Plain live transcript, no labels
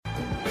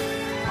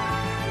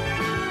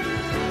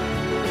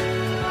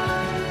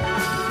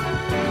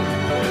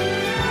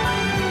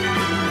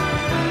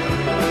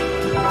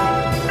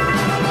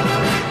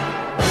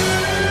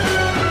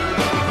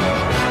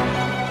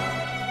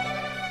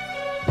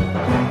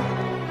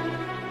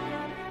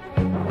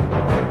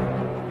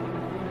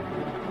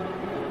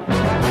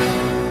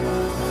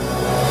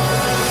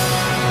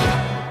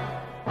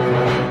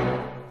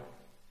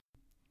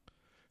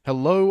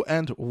Hello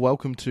and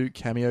welcome to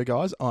Cameo,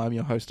 guys. I'm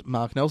your host,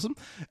 Mark Nelson.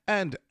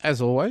 And as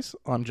always,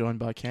 I'm joined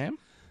by Cam.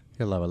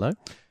 Hello, hello.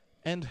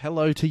 And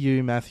hello to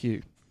you,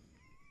 Matthew.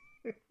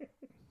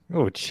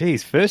 Oh,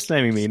 jeez. First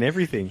naming me and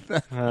everything.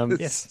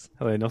 Yes.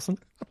 Hello, Nelson.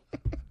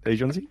 Hey,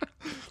 Johnsy.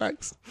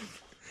 Thanks.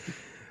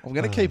 I'm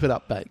going to keep it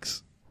up,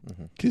 Bakes,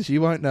 because you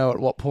won't know at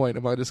what point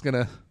am I just going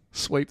to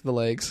sweep the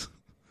legs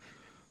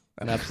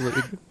and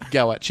absolutely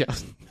go at you.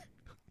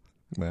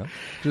 Well,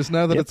 Just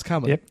know that it's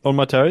coming. Yep, on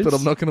my toes. But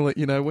I'm not going to let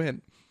you know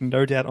when.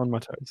 No doubt on my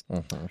toes.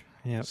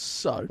 Yep.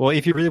 So, Well,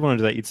 if you really want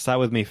to do that, you'd start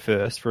with me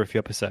first for a few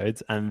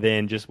episodes, and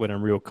then just when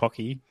I'm real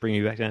cocky, bring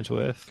you back down to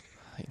earth.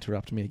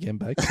 interrupt me again,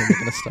 Bakes. I'm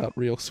going to start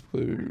real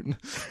spoon.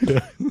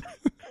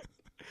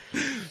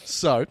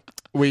 So,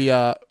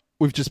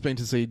 we've just been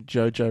to see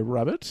Jojo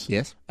Rabbit.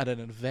 yes, At an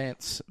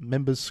advance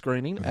members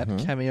screening at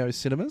Cameo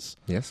Cinemas.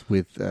 yes,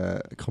 with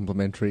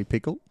complimentary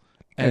pickle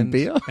and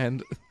beer.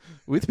 And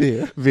with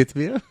beer. With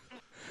beer.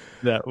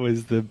 That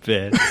was the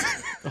best.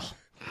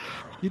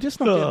 You're just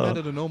not getting that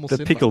at a normal The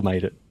cinema. pickle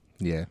made it.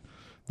 Yeah,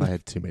 I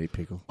had too many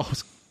pickle.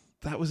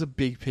 That was a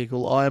big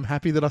pickle. I am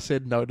happy that I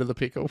said no to the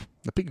pickle.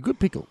 Good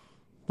pickle.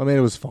 I mean,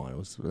 it was fine. It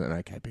was an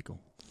okay pickle.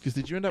 Because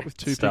did you end up with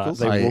two Start. pickles?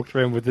 They walked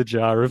around with a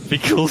jar of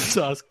pickles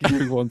asking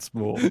who wants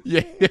more.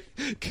 Yeah,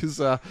 because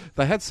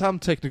they had some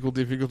technical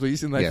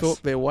difficulties and they Yes.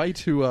 thought their way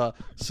to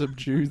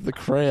subdue the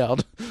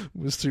crowd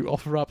was to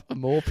offer up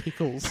more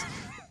pickles.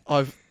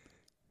 I've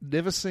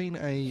never seen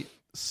a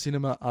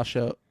cinema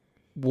usher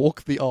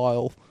walk the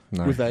aisle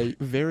No. with a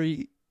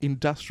very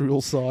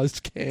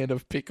industrial-sized can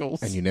of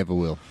pickles. And you never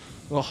will.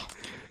 Oh,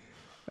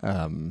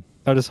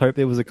 I just hope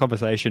there was a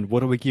conversation. What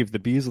do we give? The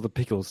beers or the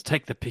pickles?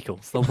 Take the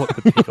pickles. They'll want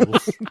the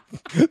pickles.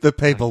 The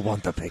people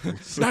want the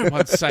pickles. no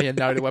one's saying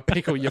no to a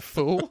pickle, you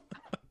fool.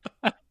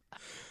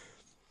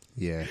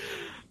 Yeah.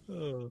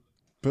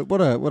 But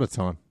what a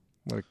time.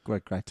 What a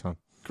great time.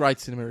 Great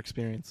cinema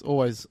experience.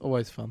 Always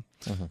fun.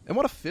 And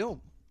what a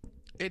film.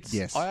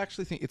 Yes. I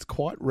actually think it's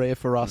quite rare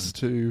for us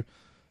to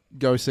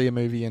go see a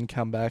movie and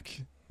come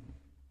back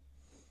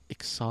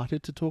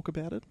excited to talk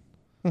about it.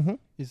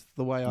 Is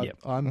the way Yep.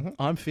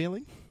 I'm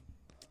feeling.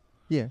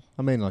 Yeah.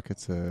 I mean, like,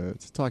 it's a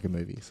tiger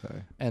movie, so.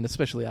 And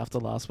especially after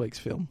last week's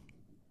film.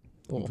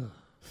 Or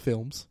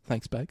films.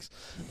 Thanks, Bakes.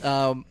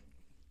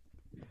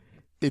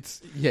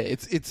 It's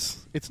nice.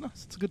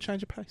 It's a good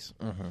change of pace.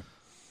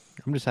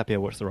 I'm just happy I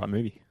watched the right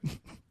movie.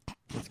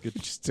 That's good.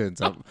 It just turns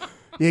up.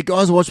 Yeah,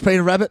 guys, watch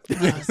Peter Rabbit.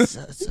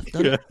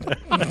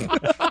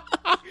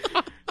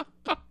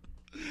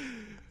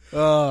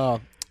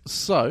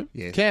 So,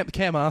 Yeah.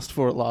 Cam asked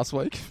for it last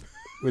week,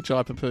 which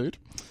I poo-pooed.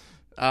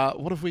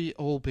 What have we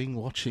all been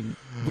watching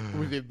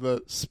within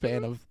the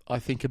span of, I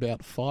think,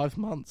 about 5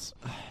 months?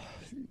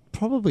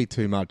 Probably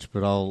too much,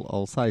 but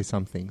I'll say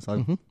some things.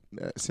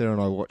 Sarah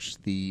and I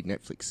watched the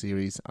Netflix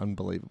series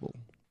Unbelievable.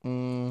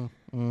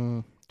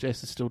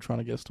 Jess is still trying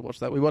to get us to watch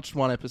that. We watched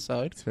one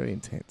episode. It's very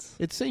intense.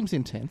 It seems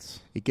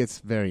intense. It gets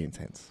very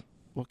intense.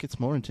 What gets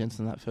more intense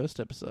than that first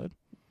episode?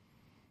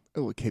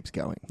 Oh, it keeps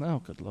going. Oh,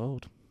 good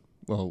Lord.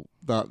 Well,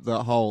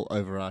 the whole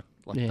overarch,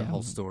 Yeah. the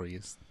whole story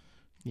is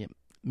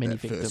Many that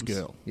victims. first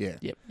girl. Yeah.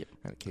 Yep.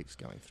 And it keeps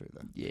going through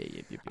that.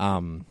 Yep.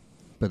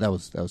 But that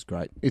was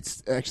great.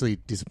 It's actually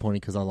disappointing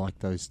because I like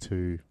those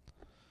two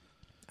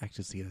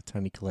actors together,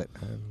 Toni Collette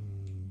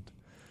and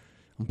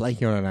I'm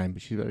blanking on her name,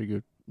 but she's very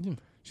good. Yeah.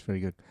 She's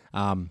very good.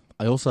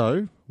 I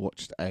also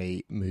watched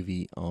a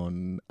movie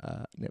on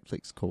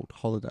Netflix called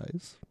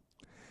Holidays.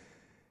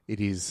 It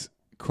is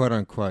quote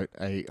unquote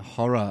a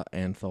horror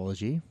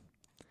anthology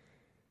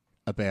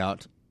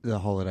about the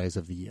holidays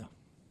of the year.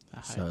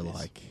 So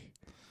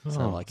it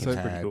so pretty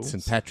had cool.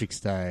 St. Patrick's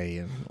Day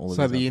and all of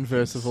So those the other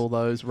inverse things. of all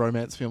those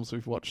romance films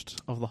we've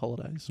watched of the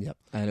holidays. Yep,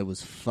 and it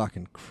was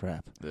fucking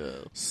crap.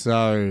 Ugh.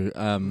 So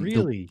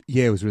Really?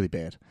 yeah, it was really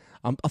bad.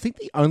 I think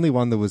the only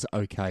one that was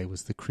okay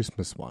was the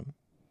Christmas one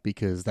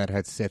because that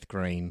had Seth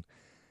Green,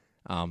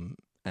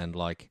 and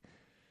like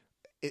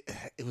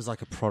it was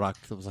like a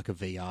product that was like a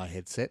VR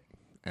headset,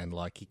 and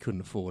like he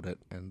couldn't afford it,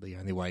 and the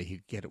only way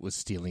he'd get it was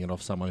stealing it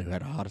off someone who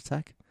had a heart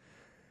attack,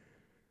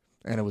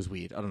 and it was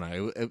weird. I don't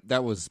know.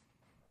 That was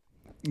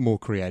more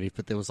creative,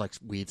 but there was like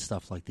weird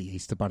stuff like the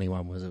Easter Bunny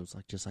one was. It was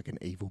like just like an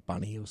evil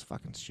bunny. It was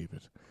fucking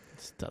stupid.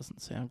 This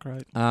doesn't sound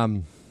great.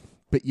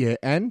 But yeah,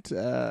 and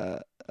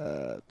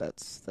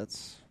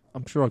that's.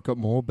 I'm sure I've got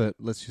more, but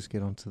let's just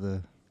get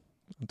onto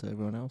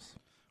everyone else.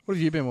 What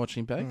have you been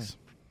watching, Bakes?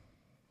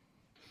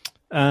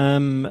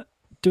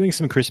 Doing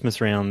some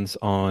Christmas rounds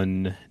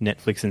on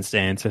Netflix and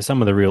Stan, so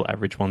some of the real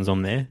average ones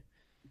on there.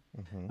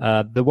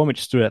 The one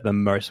which stood out the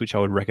most, which I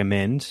would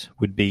recommend,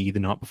 would be The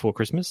Night Before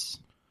Christmas,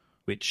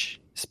 which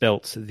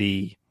spelt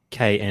the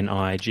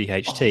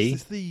KNIGHT, is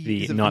this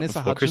the is it Night Vanessa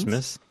Before Hudgens?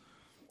 Christmas.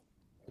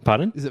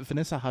 Pardon? Is it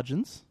Vanessa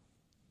Hudgens?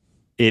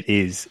 It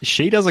is.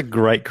 She does a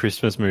great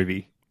Christmas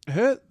movie.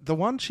 The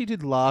one she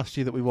did last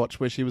year that we watched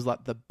where she was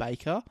like the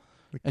baker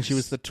and she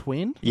was the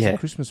twin? Yeah.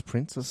 Christmas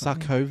Prince or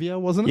something. Sarkovia,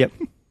 wasn't it?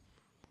 Yep.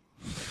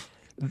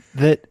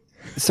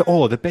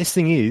 The best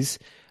thing is,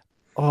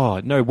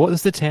 what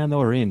was the town they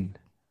were in?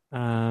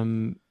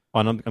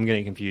 I'm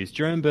getting confused.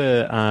 Do you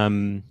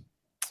remember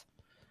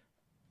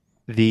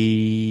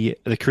the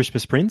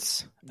Christmas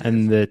Prince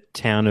and the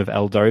town of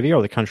Eldovia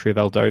or the country of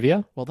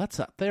Eldovia? Well,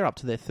 they're up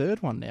to their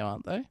third one now,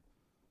 aren't they?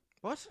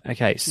 What?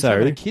 Okay, She's so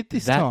having a kid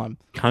this that time.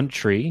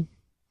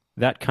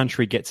 that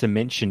country gets a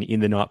mention in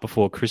The Night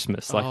Before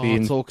Christmas. Like the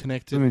it's all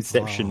connected.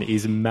 inception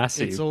is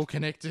massive. It's all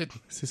connected.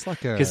 Is this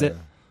like a... Because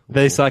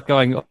they start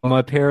going, oh,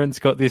 my parents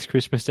got this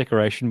Christmas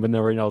decoration when they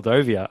were in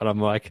Eldovia. And I'm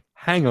like,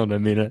 hang on a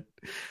minute.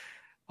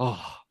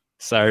 Oh,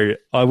 so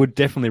I would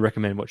definitely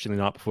recommend watching The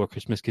Night Before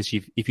Christmas because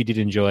if you did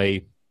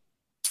enjoy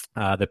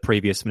the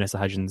previous Vanessa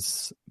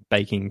Hudgens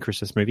baking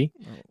Christmas movie,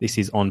 this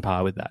is on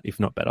par with that,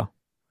 if not better.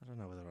 I don't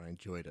know whether I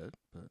enjoyed it,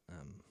 but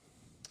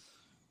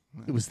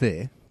it was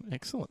there.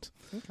 Excellent.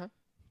 Okay.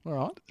 All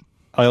right.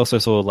 I also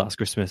saw Last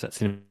Christmas at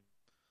Cinema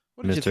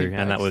What did you too, think,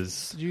 and that Bags?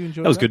 was Did you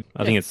enjoy that was good.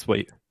 I think it's what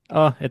you...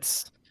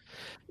 it's...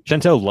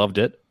 Chantel loved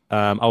it.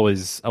 I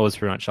was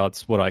pretty much...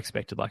 It's what I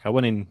expected. Like, I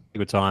went in a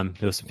good time.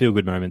 There were some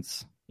feel-good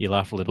moments. You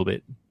laughed a little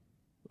bit.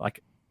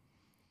 Like,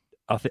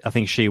 I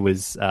think she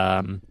was...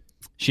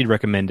 she'd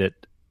recommend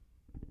it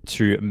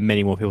to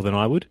many more people than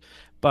I would,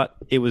 but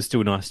it was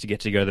still nice to get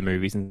to go to the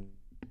movies and...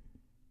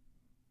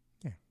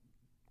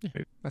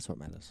 Yeah, that's what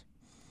matters.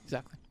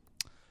 Exactly.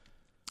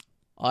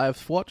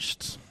 I've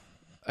watched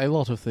a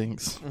lot of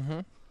things.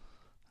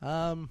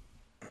 Mm-hmm.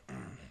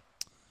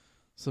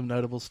 Some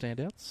notable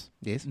standouts.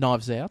 Yes.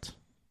 Knives Out.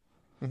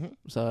 Mm-hmm.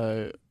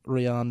 So,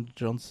 Rian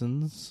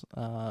Johnson's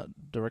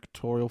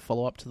directorial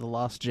follow-up to The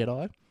Last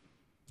Jedi.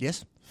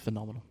 Yes.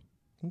 Phenomenal.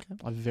 Okay.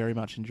 I very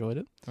much enjoyed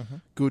it. Mm-hmm.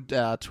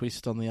 Good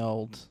twist on the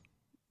old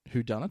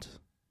whodunit.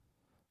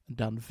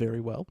 Done very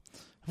well.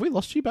 Have we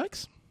lost you,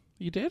 Bakes?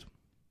 Are you dead?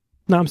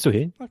 No, I'm still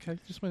here. Okay,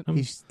 just went...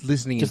 He's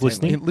listening. Just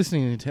intently.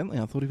 listening intently.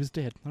 I thought he was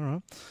dead.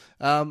 All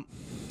right.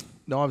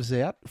 Knives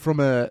Out. From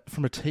a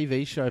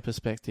TV show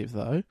perspective,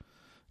 though,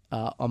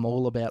 I'm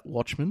all about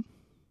Watchmen.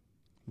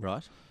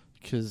 Right.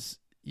 Because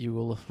you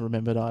will have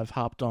remembered I've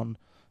harped on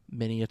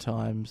many a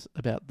times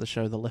about the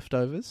show The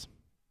Leftovers.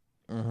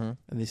 Mm-hmm.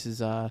 And this is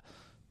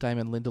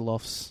Damon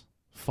Lindelof's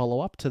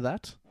follow-up to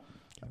that,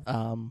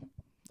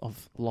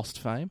 of lost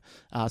fame.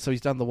 So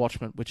he's done The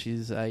Watchmen, which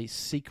is a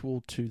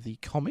sequel to the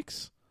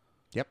comics.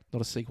 Yep.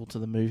 Not a sequel to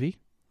the movie.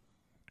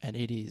 And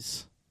it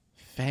is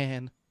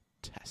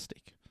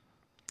fantastic.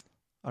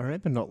 I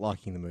remember not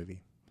liking the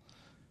movie.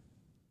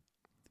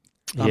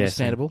 Yeah,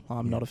 Understandable.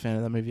 I'm yeah. not a fan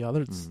of that movie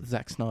either. It's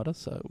Zack Snyder,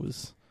 so it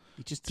was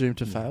You just doomed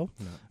to fail.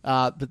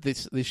 No. But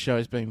this show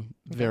has been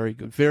very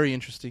good, very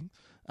interesting.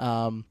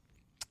 I'll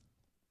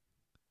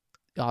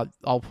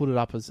put it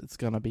up as it's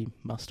going to be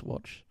must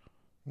watch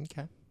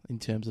Okay. in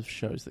terms of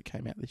shows that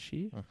came out this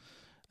year.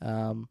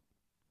 Oh.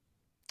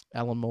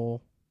 Alan Moore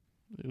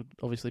would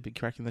obviously be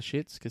cracking the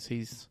shits because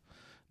he's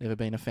never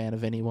been a fan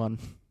of anyone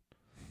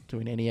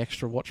doing any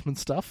extra Watchmen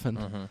stuff, and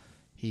Mm-hmm.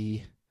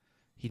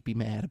 he'd be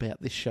mad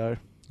about this show.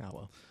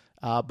 Oh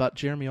well. But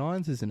Jeremy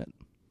Irons is in it.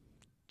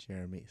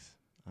 Jeremy's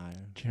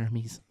Iron.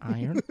 Jeremy's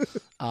Iron.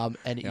 And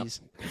Yep.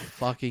 he's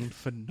fucking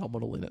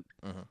phenomenal in it.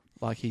 Mm-hmm.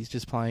 Like, he's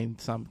just playing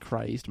some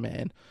crazed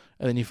man.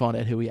 And then you find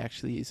out who he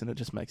actually is, and it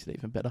just makes it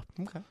even better.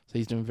 Okay. So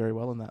he's doing very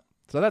well in that.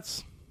 So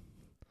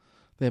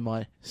they're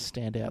my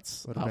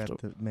standouts. What after. about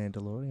the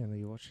Mandalorian? Are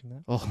you watching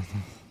that? Oh.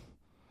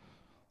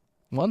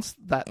 Once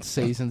that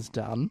season's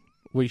done,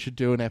 we should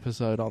do an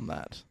episode on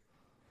that.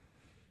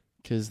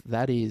 Because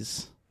that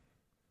is...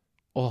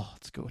 Oh,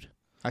 it's good.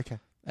 Okay.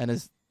 And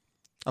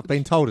I've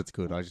been told it's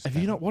good. I just have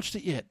you not watched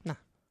it yet? No.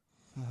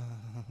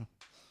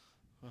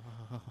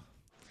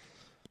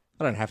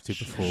 I don't have to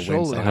before Surely-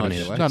 Wednesday. I haven't night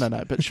either. anyway.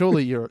 No. But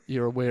surely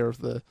you're aware of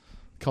the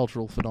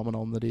cultural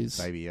phenomenon that is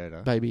Baby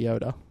Yoda. Baby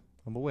Yoda,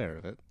 I'm aware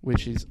of it.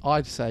 which is,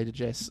 I'd say to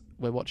Jess,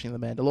 we're watching The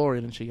Mandalorian,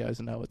 and she goes,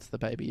 no, it's the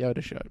Baby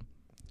Yoda show.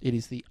 It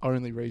is the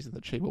only reason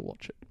that she will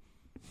watch it.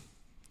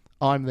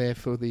 I'm there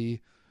for the...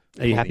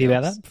 Are you happy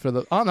about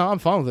that? Oh, no, I'm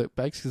fine with it,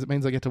 Bakes, because it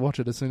means I get to watch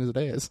it as soon as it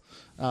airs.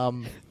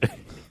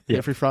 Yeah.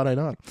 Every Friday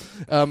night.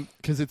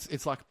 Because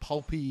it's like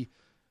pulpy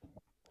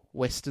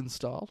Western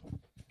style.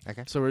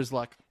 Okay. So whereas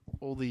like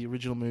all the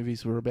original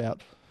movies were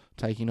about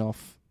taking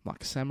off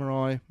like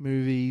samurai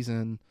movies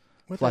and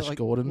Flash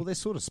Gordon. Well, they're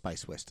sort of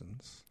space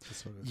westerns.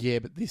 Yeah,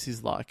 but this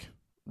is like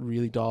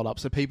really dialed up.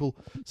 So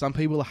some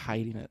people are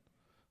hating it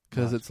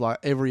because Right. it's like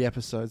every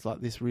episode's like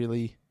this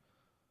really,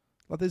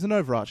 like there's an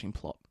overarching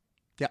plot.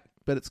 Yeah.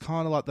 But it's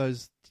kind of like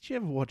those, did you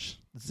ever watch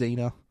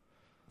Xena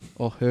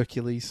or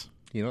Hercules?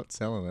 You're not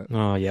selling it.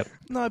 Oh, yep.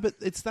 No, but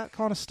it's that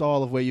kind of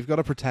style of where you've got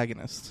a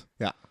protagonist.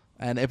 Yeah.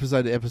 And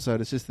episode to episode,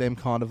 it's just them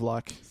kind of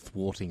like,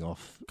 Thwarting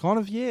off.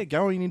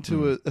 going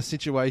into a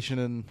situation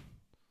and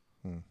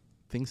Mm.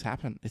 things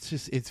happen. It's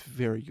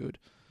very good.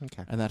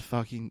 Okay. And that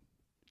fucking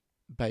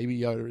Baby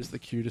Yoda is the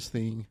cutest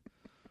thing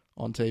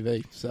on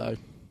TV. So,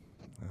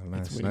 Oh, no,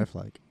 It's winning.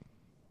 Snowflake.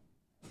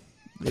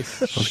 I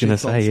was going to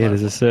say, yeah,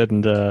 there's a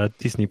certain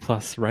Disney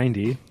Plus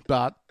reindeer.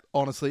 But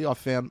honestly, I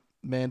found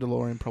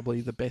Mandalorian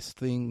probably the best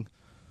thing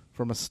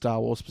from a Star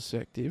Wars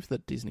perspective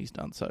that Disney's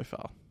done so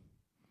far.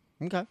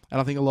 Okay. And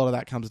I think a lot of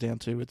that comes down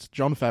to it's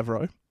Jon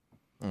Favreau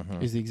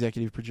Mm-hmm. is the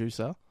executive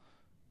producer,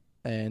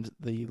 and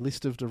the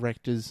list of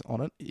directors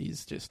on it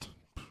is just...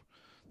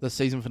 The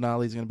season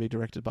finale is going to be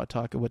directed by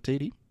Taika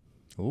Waititi.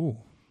 Oh.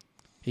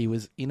 He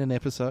was in an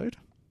episode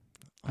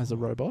as a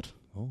robot,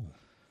 Oh.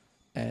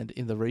 and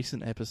in the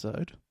recent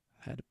episode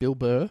had Bill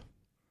Burr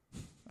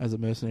as a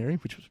mercenary,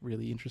 which was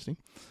really interesting,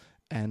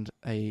 and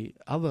a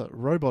other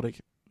robotic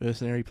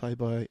mercenary played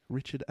by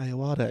Richard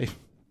Ayoade.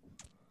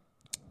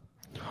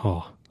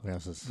 Oh,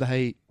 Wowzers.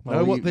 They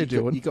know what they're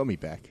doing. You got me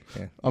back.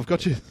 Yeah. I've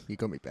got you. You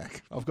got me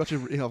back. I've got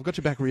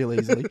you back real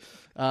easily.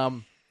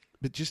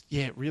 But just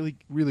really,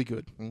 really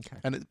good. Okay.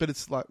 And but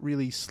it's like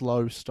really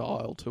slow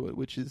style to it,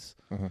 which is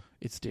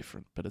it's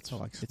different, but it's I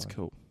like it's slow.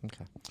 cool.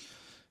 Okay.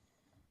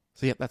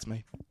 So yeah, that's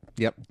me.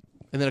 Yep.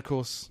 And then of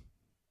course,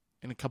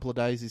 in a couple of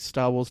days is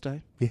Star Wars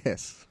Day.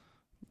 Yes.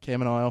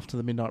 Cam and I off to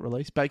the midnight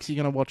release. Bakes, you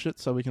going to watch it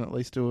so we can at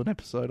least do an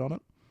episode on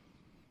it?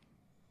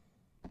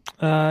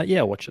 yeah,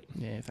 I'll watch it.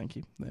 Yeah, thank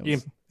you. You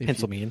can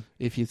pencil me in.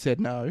 If you said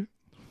no,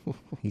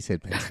 He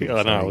said pencil.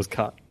 I know, I was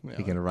cut.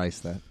 You can erase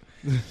that.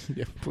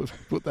 yeah,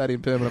 put that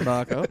in permanent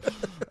marker.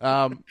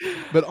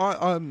 But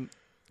I'm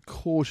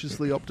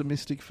cautiously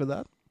optimistic for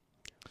that.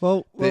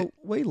 Well,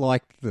 we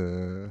liked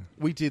the...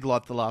 We did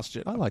like The Last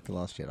Jedi. I like The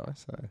Last Jedi,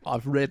 so...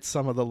 I've read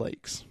some of the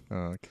leaks.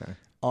 Oh, okay.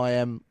 I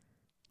am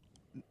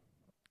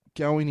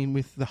going in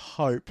with the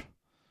hope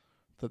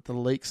that the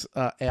leaks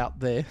are out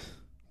there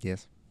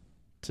Yes.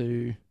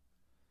 to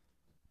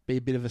be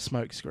a bit of a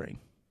smokescreen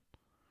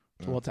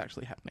for what's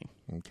actually happening.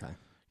 Okay.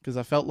 Because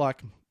I felt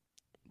like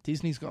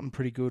Disney's gotten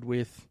pretty good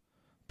with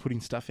putting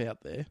stuff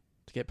out there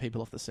to get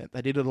people off the scent.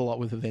 They did it a lot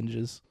with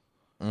Avengers.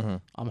 Mm-hmm.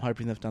 I'm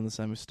hoping they've done the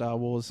same with Star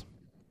Wars.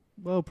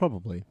 Well,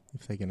 probably.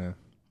 If they're going to...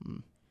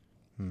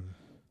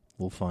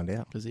 We'll find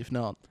out Because if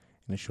not,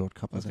 in a short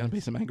couple there's of going to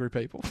days. be some angry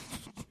people.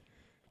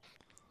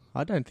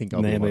 I don't think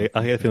I'll be one I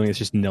of get a feeling it's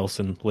just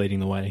Nelson leading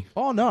the way.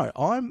 Oh, no.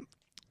 I'm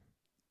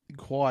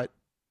quite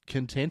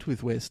content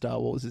with where Star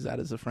Wars is at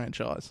as a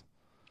franchise.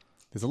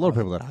 There's a lot of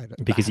people that hate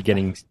it. Because you're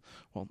getting...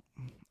 Well,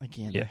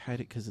 again, Yeah. I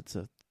hate it because it's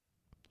a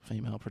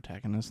female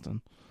protagonist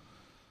and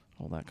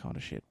all that kind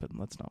of shit. But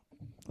let's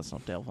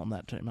not delve on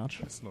that too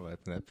much. Let's not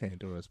open that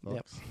Pandora's box.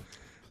 Yep.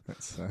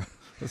 That's,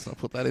 Let's not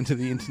put that into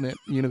the internet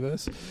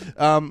universe.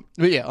 But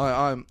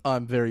yeah,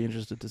 I'm very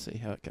interested to see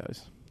how it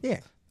goes. yeah.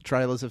 The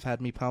trailers have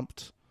had me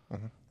pumped.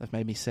 Uh-huh. They've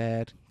made me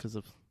sad because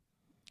of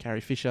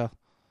Carrie Fisher.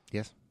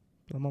 Yes.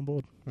 But I'm on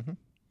board. Mhm.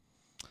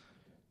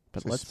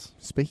 But So let's...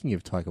 Speaking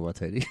of Taika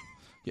Waititi...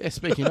 Yeah,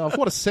 speaking of,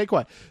 what a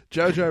segue.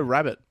 Jojo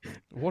Rabbit.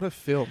 What a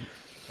film.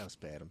 That was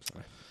bad, I'm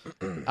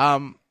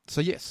sorry.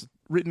 So yes,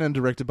 written and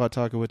directed by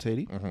Taika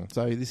Waititi. Mm-hmm.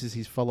 So this is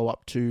his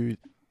follow-up to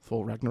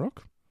Thor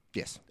Ragnarok.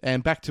 Yes.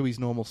 And back to his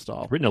normal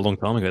style Written a long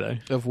time ago,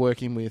 though. of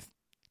working with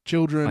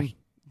children, Like-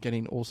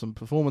 getting awesome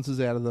performances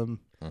out of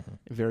them. Mm-hmm.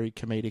 Very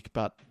comedic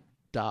but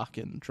dark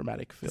and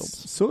dramatic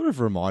films. Sort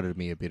of reminded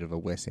me a bit of a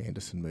Wes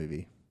Anderson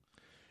movie.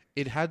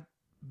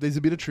 There's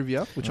a bit of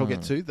trivia, which I'll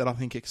get to, that I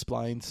think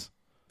explains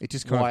It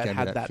just kind why of it gave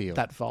me had that feel.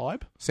 that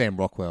vibe. Sam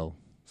Rockwell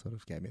sort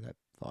of gave me that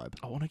vibe.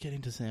 I want to get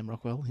into Sam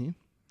Rockwell here.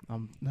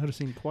 I'm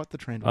noticing quite the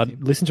trend with I him.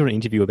 listened to an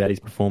interview about his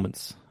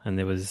performance, and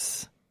there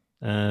was...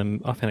 I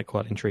found it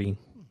quite intriguing.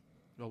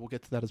 Well, we'll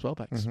get to that as well,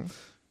 Bax. Mm-hmm.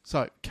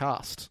 So,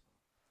 cast.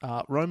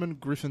 Roman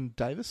Griffin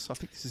Davis. I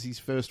think this is his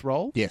first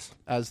role Yes,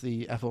 as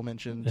the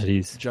aforementioned It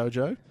is.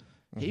 Jojo.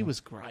 He was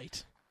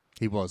great.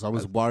 he was. I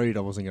was worried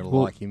I wasn't going to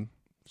Well- like him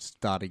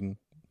starting...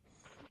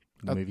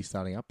 The movie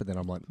starting up, but then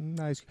I'm like,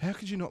 no, he's... How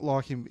could you not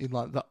like him in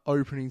like the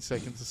opening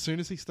seconds? As soon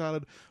as he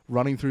started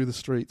running through the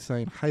street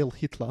saying "Hail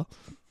Hitler,"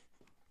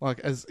 like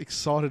as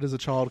excited as a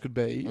child could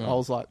be, I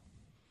was like,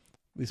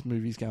 "This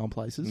movie's going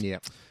places." Yeah.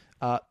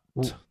 Well,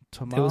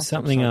 Tomas, there was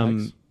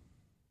something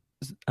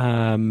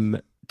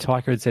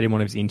Taika had said in one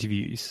of his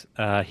interviews.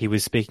 He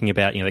was speaking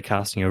about the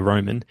casting of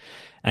Roman,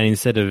 and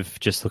instead of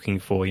just looking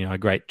for a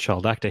great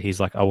child actor, he's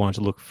like, I wanted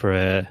to look for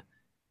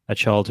a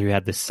child who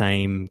had the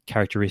same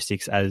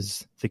characteristics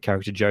as the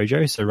character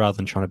Jojo. So rather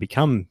than trying to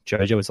become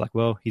Jojo, it's like,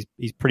 well,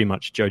 he's pretty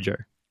much Jojo,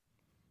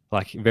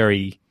 like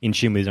very in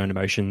tune with his own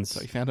emotions. So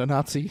he found a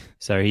Nazi.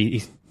 So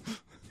he's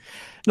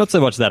not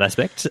so much that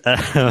aspect.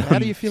 How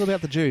do you feel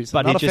about the Jews?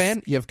 But Not a he just-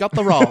 fan. You've got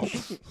the role.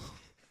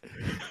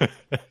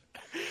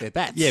 They're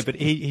bats. Yeah, but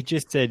he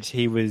just said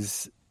he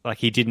was like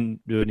he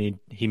didn't really need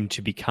him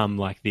to become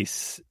like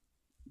this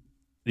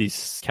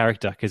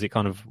character because it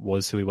kind of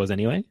was who he was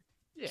anyway.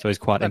 Yeah, so he's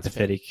quite that's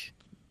fair. empathetic.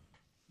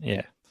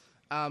 Yeah,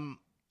 Yeah.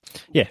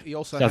 yeah. He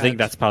also I think had-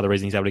 that's part of the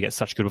reason he's able to get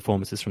such good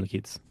performances from the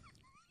kids.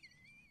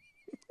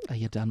 Are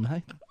you done,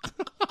 mate?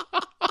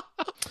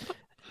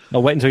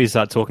 I'll wait until you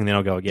start talking, then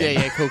I'll go again.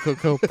 Yeah.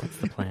 Cool. That's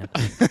the plan.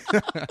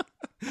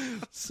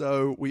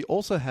 So we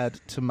also had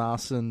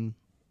Thomason.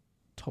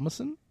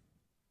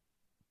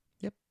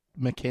 Yep.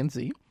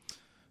 Mackenzie.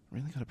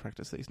 Really got to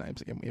practice these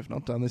names again. We have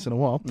not done this in a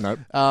while. Nope.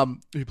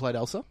 Who played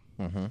Elsa.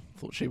 Mm-hmm.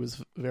 Thought she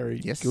was very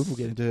Yes. good. We'll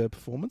get into her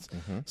performance.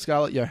 Mm-hmm.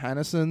 Scarlett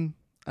Johansson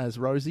as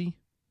Rosie.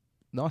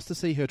 Nice to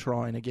see her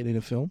trying to get in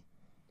a film.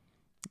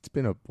 It's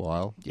been a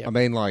while. Yeah. I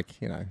mean, like,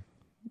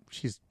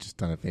 she's just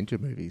done Avenger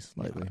movies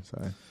lately,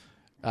 so...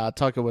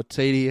 Taika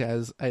Waititi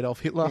as Adolf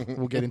Hitler.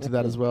 We'll get into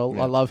that as well.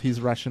 Yeah. I love his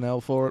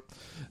rationale for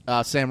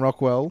it. Sam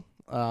Rockwell,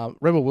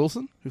 Rebel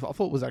Wilson, who I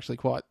thought was actually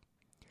quite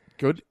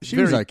good. She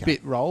Very was okay.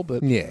 bit role,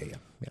 but Yeah.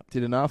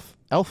 did enough.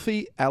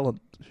 Alfie Allen,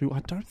 who I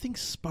don't think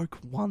spoke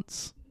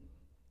once.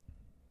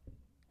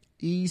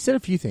 He said a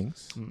few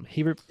things.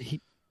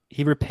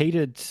 He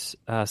repeated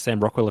Sam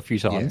Rockwell a few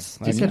times.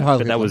 He said hi, But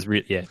that Hitler. was that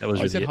was He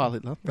really said it. Heil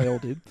Hitler. They all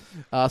did.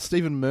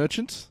 Stephen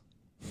Merchant,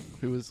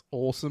 who was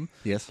awesome.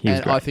 Yes. He was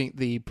And great. I think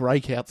the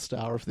breakout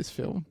star of this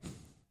film,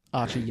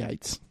 Archie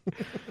Yates,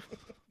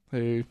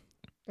 who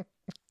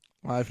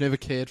I've never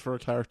cared for a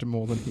character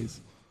more than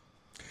his.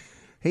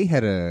 He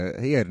had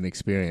an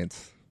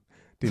experience,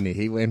 didn't he?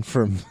 He went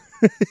from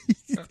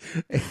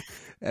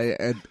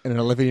an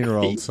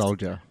 11-year-old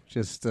soldier,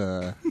 just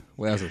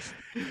wowzers.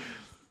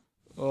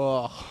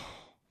 Oh,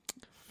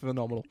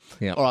 phenomenal!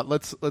 Yeah. All right,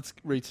 let's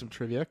read some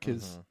trivia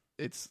because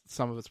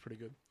some of it's pretty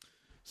good.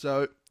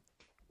 So,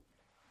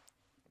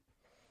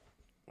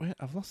 wait,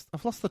 I've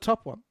lost the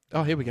top one.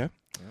 Oh, here we go.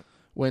 Yep.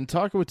 When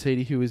Taika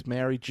Waititi, who is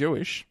Maori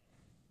Jewish,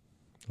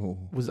 Oh.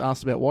 was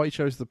asked about why he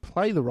chose to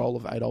play the role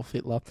of Adolf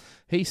Hitler,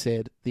 he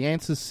said, "The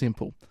answer's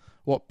simple.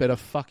 What better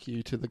fuck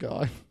you to the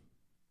guy?"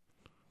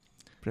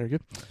 Very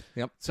good.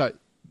 Yep. So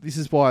this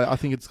is why I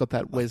think it's got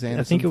that Wes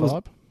Anderson think it was-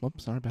 vibe.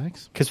 Oops, sorry,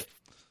 Banks. Because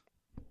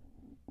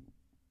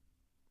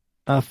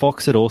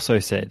Fox had also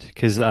said,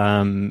 because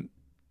I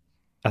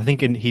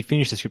think he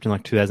finished the script in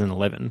like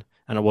 2011,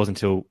 and it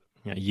wasn't until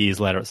years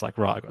later it's like,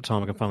 right, I got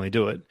time, I can finally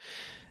do it.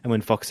 And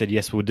when Fox said,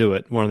 yes, we'll do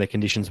it, one of their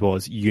conditions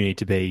was you need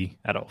to be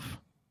Adolf.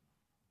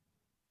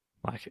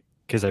 Like,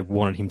 because they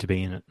wanted him to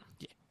be in it.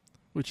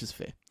 Which is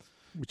fair.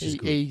 Which is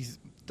good. He's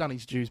done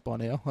his dues by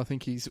now. I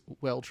think he's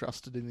well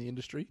trusted in the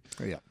industry.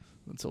 Yeah.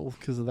 That's all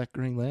because of that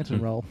Green Lantern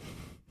Hmm. role.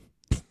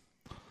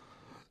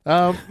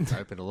 It's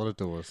opened a lot of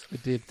doors.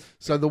 It did.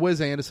 So the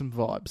Wes Anderson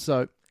vibe.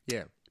 So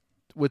Yeah.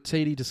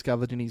 Waititi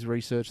discovered in his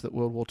research that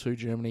World War II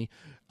Germany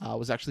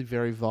was actually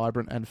very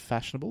vibrant and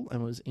fashionable,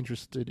 and was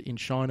interested in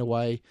shying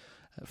away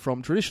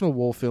from traditional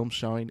war films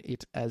showing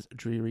it as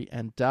dreary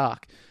and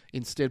dark,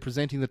 instead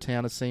presenting the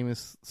town as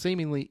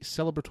seemingly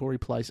celebratory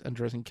place and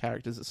dressing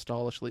characters as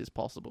stylishly as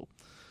possible.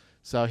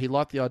 So he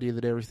liked the idea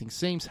that everything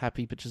seems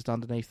happy, but just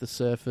underneath the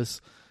surface,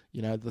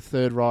 the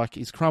Third Reich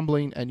is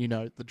crumbling and,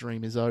 the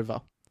dream is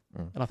over.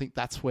 Mm. And I think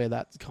that's where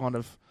that kind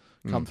of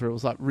come through. It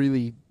was like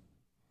really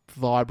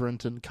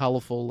vibrant and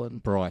colourful,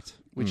 and Bright.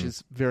 which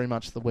is very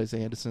much the Wes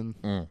Anderson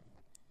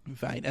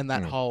vein. And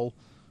that whole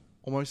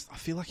almost, I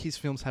feel like his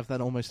films have that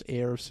almost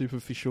air of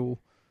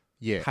superficial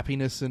Yeah.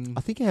 happiness and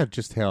I think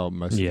how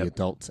most of the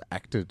adults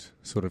acted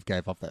sort of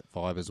gave off that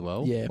vibe as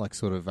well. Yeah. Like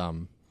sort of,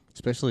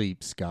 especially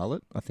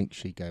Scarlett. I think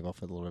she gave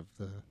off a lot of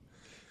the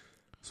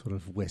sort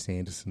of Wes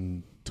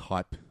Anderson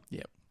type.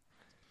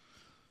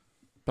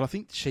 but I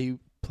think she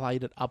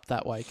played it up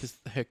that way because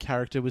her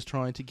character was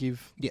trying to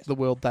give Yes. the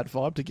world that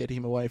vibe to get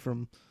him away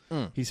from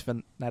his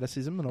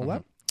fanaticism and all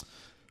that.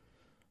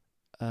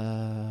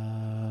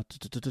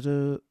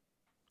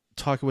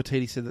 Taika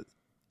Waititi said that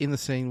in the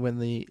scene when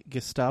the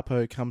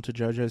Gestapo come to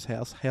Jojo's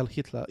house, Heil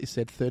Hitler is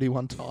said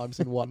 31 times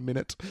in 1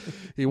 minute.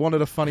 He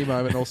wanted a funny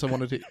moment and also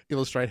wanted to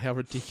illustrate how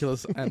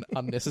ridiculous and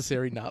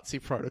unnecessary Nazi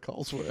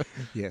protocols were.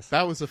 Yes.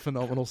 That was a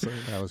phenomenal scene.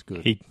 That was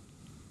good.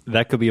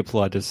 That could be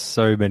applied to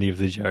so many of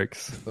the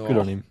jokes. Good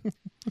on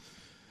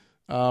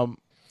him.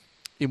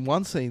 In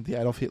one scene, the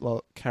Adolf Hitler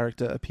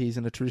character appears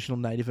in a traditional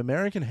Native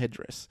American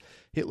headdress.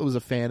 Hitler was a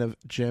fan of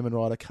German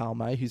writer Karl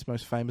May, whose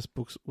most famous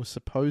books were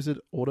supposed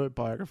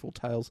autobiographical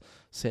tales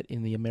set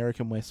in the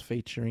American West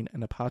featuring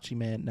an Apache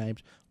man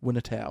named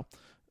Winnetow.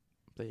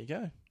 There you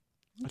go.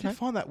 I did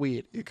find that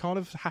weird. It kind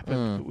of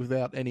happened but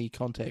without any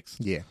context.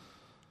 Yeah.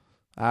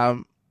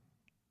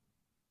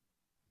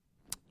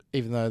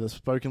 Even though the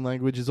spoken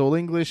language is all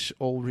English,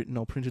 all written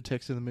or printed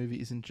text in the movie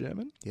is in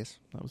German. Yes.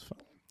 That was fun.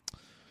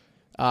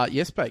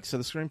 Yes, Bake. So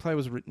the screenplay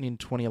was written in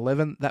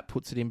 2011. That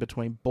puts it in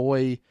between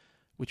Boy,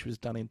 which was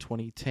done in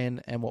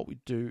 2010, and What We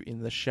Do in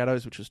the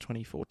Shadows, which was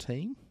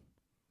 2014.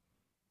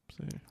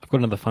 So I've got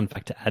another fun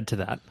fact to add to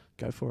that.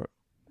 go for it.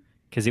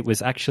 Because it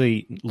was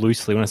actually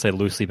loosely, when I say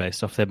loosely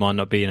based off, there might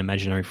not be an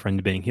imaginary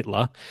friend being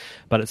Hitler,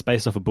 but it's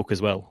based off a book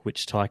as well,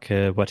 which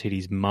Taika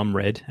Waititi's mum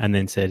read and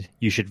then said,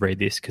 you should read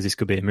this because this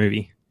could be a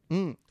movie.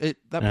 That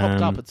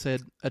popped up. It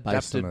said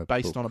adapted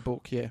based book. on a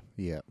book, yeah.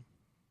 Yeah.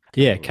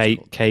 Yeah, That's what it's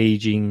called.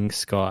 Caging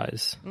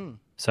Skies.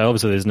 So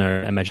obviously there's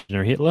no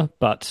imaginary Hitler,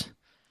 but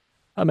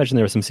I imagine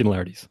there are some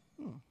similarities.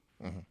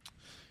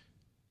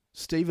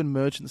 Stephen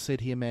Merchant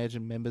said he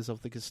imagined members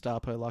of the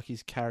Gestapo like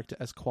his character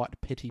as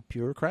quite petty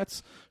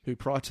bureaucrats who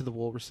prior to the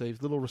war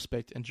received little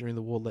respect and during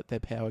the war let their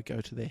power go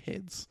to their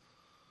heads.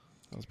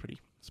 That was pretty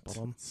spot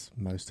on. It's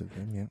most of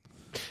them,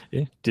 yeah.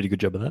 Yeah, did a good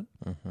job of that.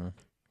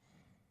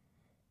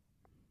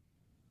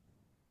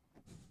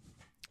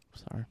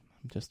 Sorry,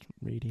 I'm just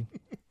reading.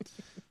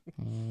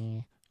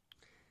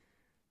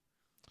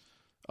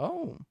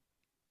 Oh.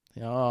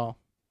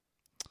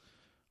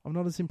 I'm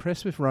not as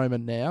impressed with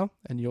Roman now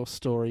and your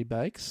story,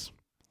 Bakes.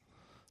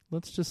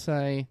 Let's just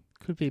say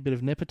could be a bit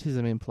of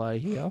nepotism in play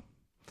here.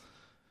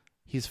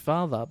 His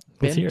father, Let's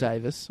Ben hear it.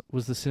 Davis,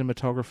 was the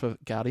cinematographer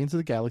of Guardians of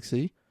the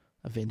Galaxy,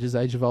 Avengers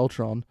Age of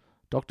Ultron,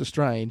 Doctor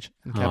Strange,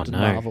 and Oh, Captain no.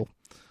 Marvel.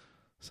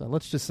 So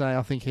let's just say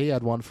I think he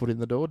had one foot in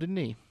the door, didn't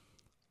he?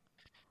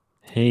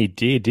 He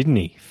did, didn't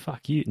he?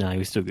 Fuck you. No, he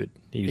was still good.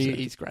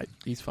 He's great.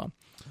 He's fun.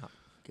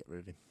 Get rid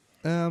of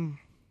him.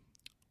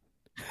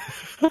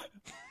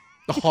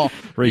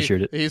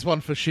 Reshoot it. Here's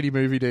one for shitty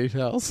movie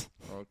details.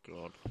 Oh,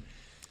 God.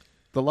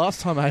 The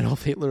last time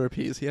Adolf Hitler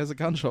appears, he has a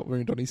gunshot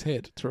wound on his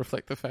head to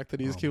reflect the fact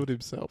that he has killed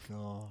himself.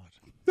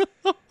 God.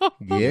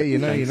 Yeah, you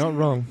know, you're not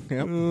wrong.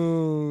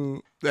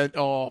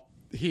 Yep.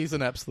 Here's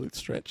an absolute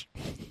stretch.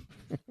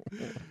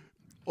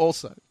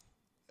 Also,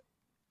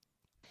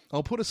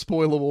 I'll put a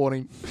spoiler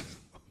warning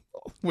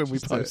when we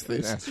post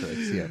this.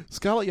 Asterisk, yeah.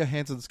 Scarlett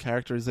Johansson's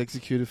character is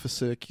executed for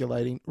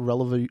circulating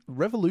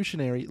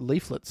revolutionary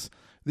leaflets.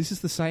 This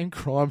is the same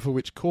crime for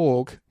which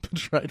Korg,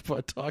 portrayed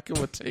by Taika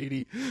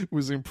Waititi,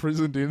 was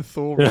imprisoned in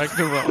Thor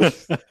Ragnarok.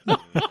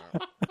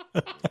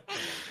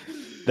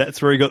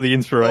 That's where he got the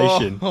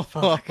inspiration.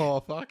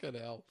 Fucking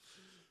hell.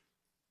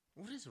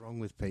 What is wrong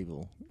with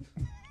people?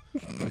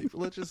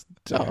 People are just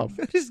dumb.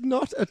 That is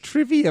not a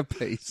trivia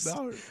piece.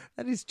 No.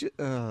 That is just...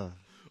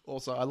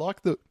 Also, I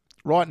like that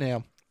right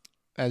now,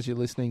 as you're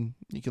listening,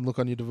 you can look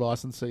on your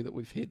device and see that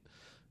we've hit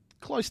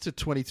close to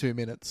 22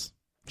 minutes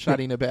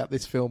chatting about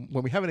this film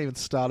when we haven't even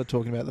started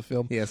talking about the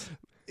film. Yes.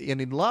 And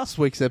in last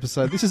week's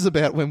episode, this is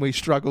about when we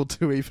struggled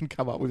to even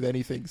come up with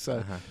anything.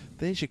 So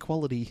there's your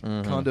quality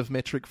kind of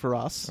metric for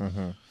us.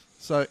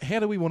 So how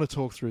do we want to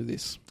talk through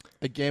this?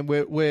 Again,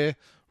 we're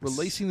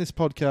releasing this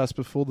podcast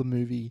before the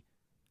movie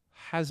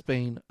has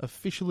been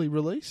officially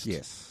released.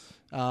 Yes.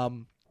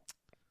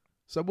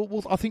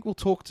 So I think we'll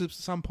talk to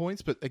some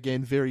points, but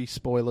again, very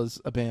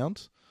spoilers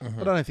abound.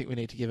 But I don't think we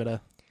need to give it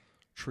a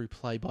true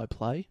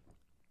play-by-play.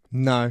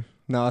 No,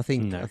 I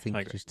think No, I think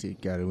I agree. just to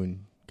go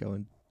and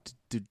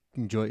to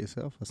enjoy it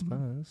yourself, I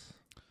suppose.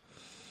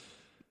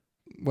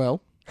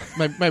 Well,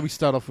 maybe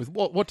start off with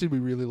what did we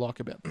really like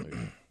about the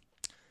movie?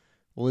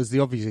 Well, there's the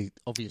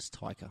obvious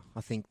Taika.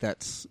 I think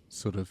that's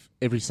sort of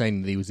every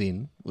scene that he was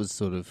in was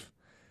sort of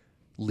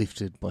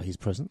lifted by his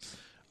presence.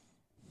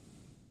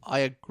 I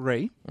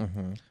agree,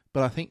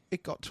 but I think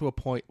it got to a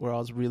point where I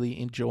was really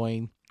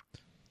enjoying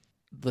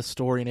the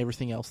story and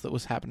everything else that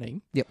was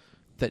happening. Yep.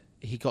 That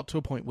he got to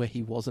a point where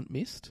he wasn't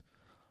missed.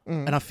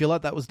 And I feel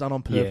like that was done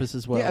on purpose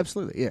as well. Yeah,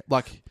 absolutely. Yeah,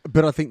 Like,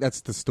 but I think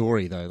that's the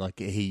story, though. Like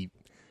he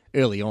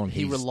early on,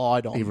 he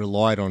relied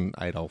on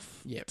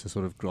Adolf Yep. to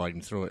sort of guide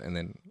him through it, and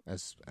then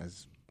as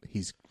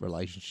his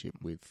relationship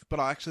with But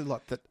I actually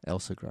like that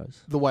Elsa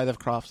grows. the way they've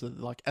crafted it.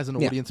 Like, as an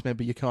Yeah. audience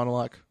member, you're kind of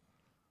like,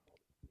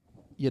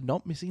 you're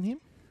not missing him?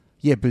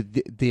 Yeah, but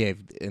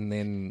and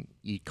then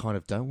you kind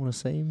of don't want to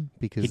see him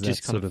because He that's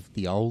just kind sort of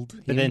the old.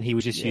 But then he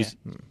would just Yeah.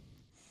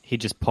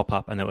 he'd just pop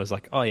up, and it was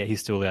like, oh yeah, he's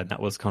still there. And that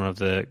was kind of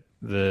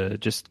the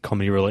just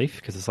comedy relief,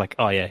 because it's like,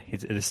 oh yeah,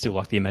 it's still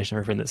like the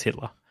imaginary friend that's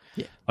Hitler.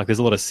 Yeah. Like there's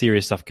a lot of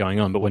serious stuff going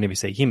on, but whenever you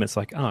see him, it's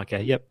like, oh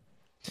okay, yep.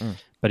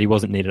 But he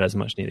wasn't needed as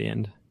much near the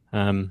end.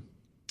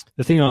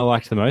 The thing I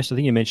liked the most, I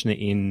think you mentioned it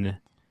in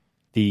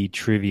the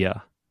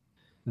trivia.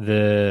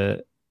 Where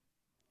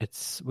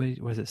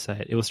does it say?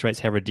 It illustrates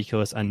how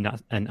ridiculous and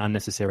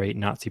unnecessary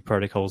Nazi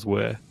protocols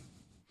were.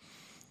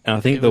 And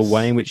I think the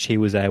way in which he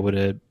was able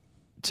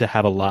to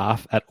have a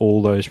laugh at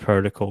all those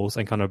protocols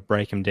and kind of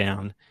break them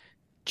down,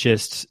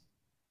 just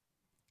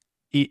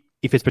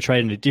if it's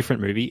portrayed in a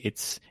different movie,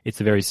 it's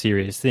a very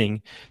serious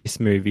thing. This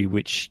movie,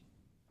 which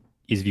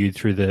is viewed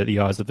through the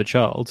eyes of the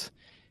child,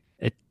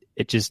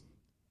 it just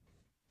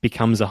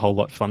becomes a whole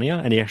lot funnier,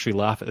 and you actually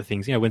laugh at the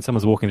things. You know, when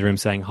someone's walking through the room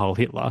saying "Heil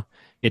Hitler,"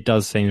 it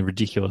does seem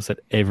ridiculous that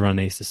everyone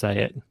needs to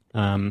say it.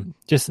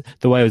 Just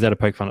the way I was able to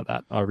poke fun at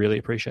that, I really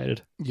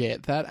appreciated. Yeah,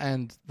 that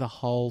and the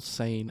whole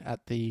scene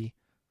at the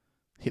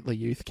Hitler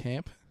Youth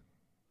Camp.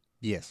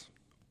 Yes.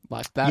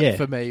 Like, that Yeah.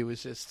 for me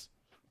was just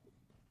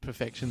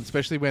perfection,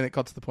 especially when it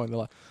got to the point they're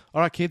like,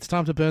 all right, kids,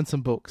 time to burn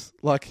some books.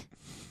 Like,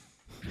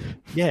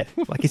 Yeah,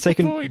 like he's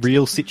taken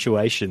real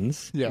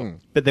situations, yeah.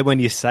 but then when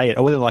you say it,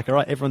 they're like, all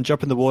right, everyone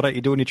jump in the water,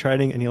 you're doing your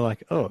training, and you're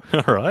like, oh,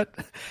 all right.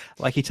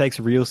 Like he takes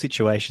real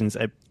situations,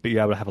 but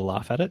you're able to have a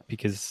laugh at it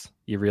because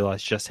you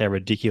realise just how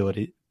ridiculous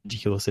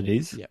it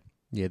is. Yeah.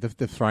 Yeah,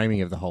 the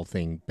framing of the whole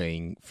thing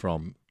being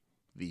from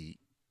the,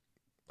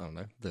 I don't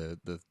know,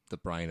 the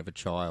brain of a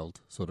child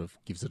sort of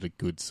gives it a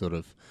good sort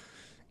of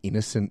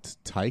innocent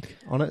take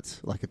on it.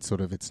 Like it's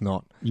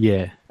not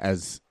Yeah.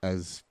 as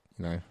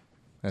you know,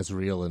 as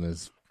real and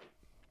as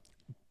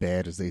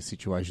bad as these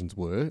situations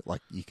were.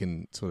 Like you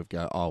can sort of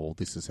go, oh well,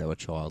 this is how a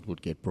child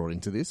would get brought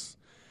into this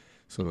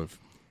sort of.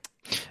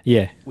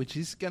 Yeah. Which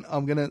is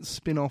I'm going to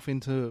spin off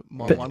into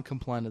my But- one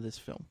complaint of this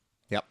film.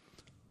 Yep.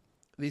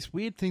 This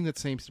weird thing that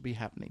seems to be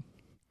happening,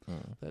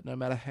 that no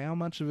matter how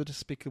much of a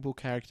despicable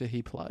character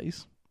he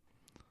plays,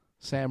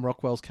 Sam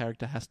Rockwell's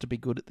character has to be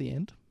good at the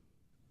end.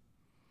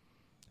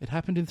 It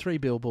happened in 3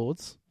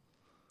 Billboards,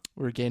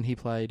 where again he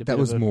played a That bit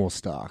was of a... more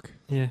stark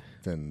Yeah.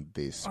 than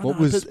this. I What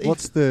know, was but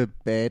what's the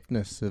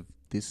badness of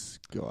this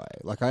guy?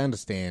 Like I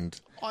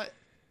understand.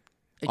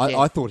 again,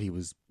 I thought he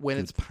was when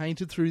good it's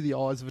painted through the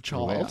eyes of a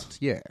child, throughout.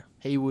 Yeah.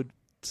 he would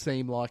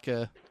seem like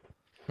a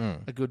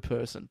good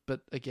person.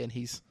 But again,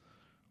 he's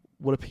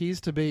what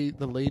appears to be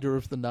the leader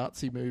of the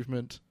Nazi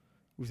movement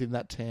within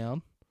that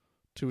town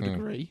to a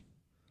degree.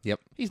 Yep.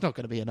 He's not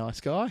going to be a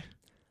nice guy.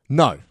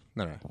 No.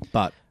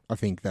 But I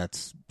think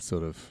that's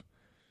sort of.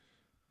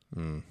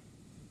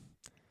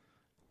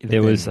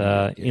 There was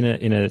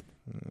in a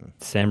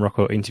Sam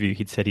Rockwell interview,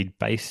 he'd said he'd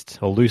based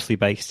or loosely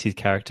based his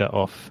character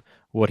off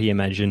what he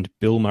imagined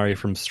Bill Murray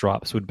from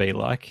Stripes would be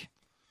like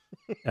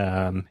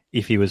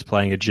if he was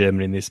playing a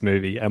German in this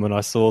movie. And when I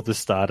saw the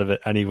start of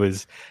it and he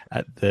was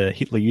at the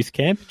Hitler Youth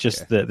Camp,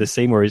 just the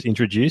scene where he's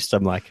introduced,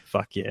 I'm like,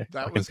 fuck yeah,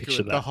 I can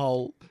picture that. The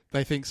whole,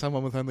 they think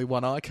someone with only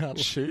one eye can't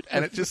shoot,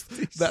 and it just,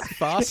 that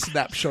fast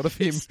snapshot of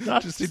him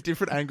just in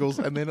different angles,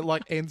 and then it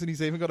like ends and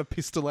he's even got a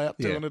pistol out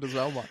doing it as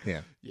well. I'm like,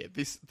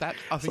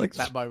 I think like,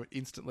 that moment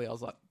instantly I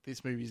was like,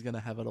 this movie's going to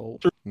have it all.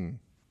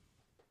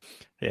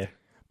 Yeah.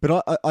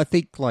 But I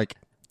think like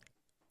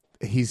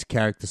his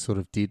character sort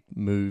of did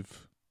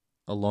move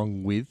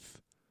along with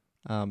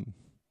the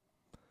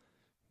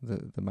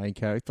main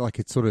character. Like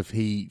it's sort of,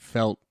 he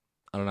felt,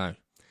 I don't know,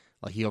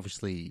 like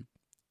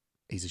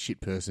he's a shit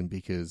person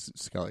because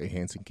Scarlett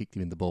Johansson kicked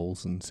him in the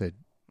balls and said,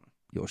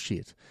 "You're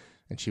shit,"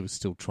 and she was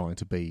still trying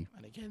to be.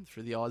 And again,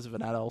 through the eyes of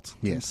an adult,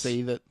 Yes. and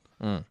see that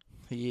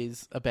he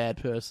is a bad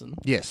person.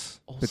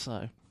 Yes.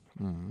 Also,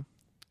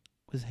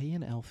 was he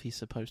and Alfie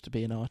supposed to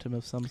be an item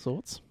of some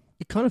sorts?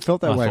 It kind of felt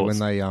that I way thought when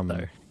they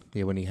so.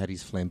 when he had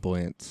his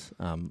flamboyant.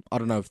 I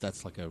don't know if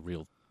that's like a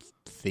real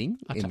thing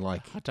I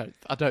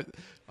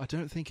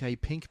don't think a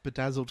pink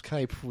bedazzled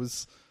cape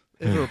was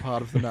ever a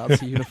part of the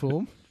Nazi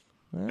uniform.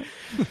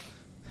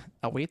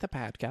 Are we the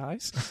bad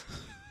guys?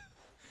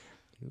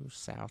 New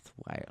South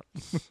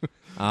Wales.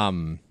 I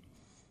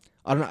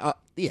don't know.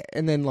 Yeah,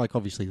 and then like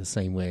obviously the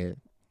scene where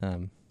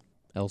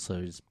Elsa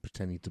is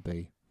pretending to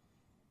be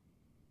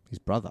his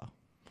brother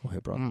or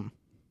her brother.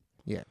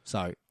 Yeah,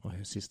 so or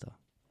her sister,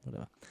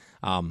 whatever.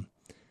 I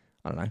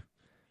don't know.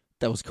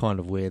 That was kind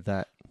of where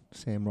that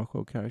Sam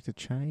Rockwell character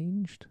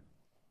changed.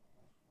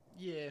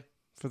 Yeah,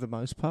 for the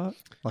most part,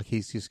 like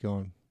he's just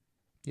gone.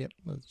 Yep,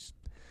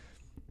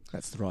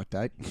 that's the right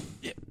date.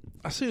 Yep.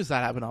 As soon as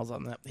that happened, I was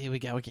like, "Here we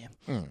go again."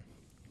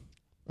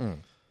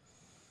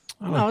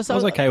 I was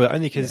okay with it,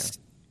 only because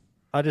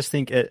I just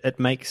think it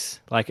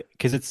makes, like,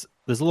 because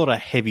there's a lot of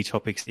heavy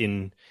topics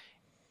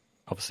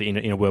obviously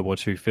in a World War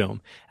II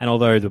film, and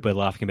although we're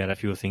laughing about a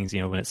few things,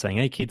 when it's saying,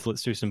 "Hey kids,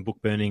 let's do some book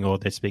burning," or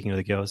they're speaking to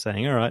the girl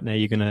saying, "All right, now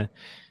you're gonna,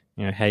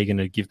 how you're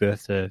gonna give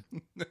birth to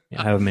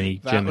however many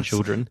German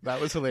children." That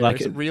was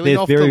hilarious. Like, Reeling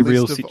off very the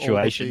real list situations. Of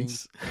all the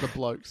things the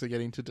blokes are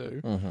getting to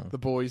do. The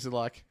boys are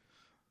like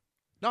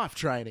knife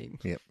training,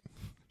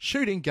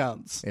 shooting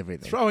guns,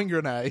 everything, throwing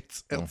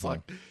grenades. It's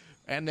like,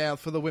 and now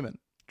for the women,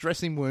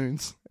 dressing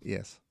wounds.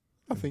 Yes,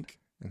 I think,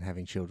 and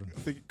having children. I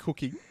think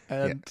cooking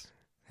and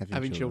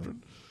having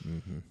children.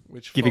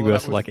 Which giving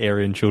birth to like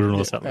Aryan children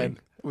or something. And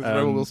with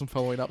Rebel Wilson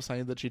following up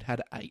saying that she'd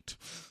had 8.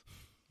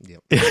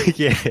 Yep.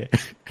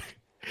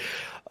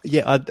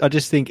 Yeah, I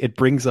just think it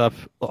brings up,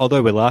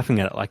 although we're laughing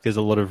at it, like there's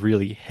a lot of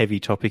really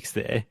heavy topics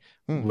there,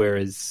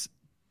 whereas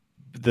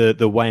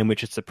the way in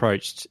which it's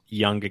approached,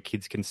 younger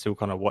kids can still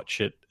kind of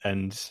watch it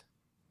and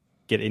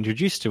get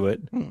introduced to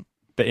it,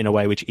 but in a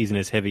way which isn't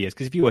as heavy as,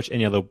 because if you watch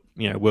any other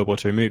World War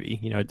II movie,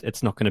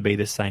 it's not going to be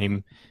the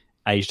same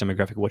age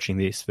demographic watching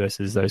this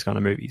versus those kind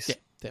of movies. Yeah,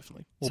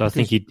 definitely. So I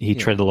think he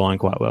tread the line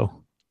quite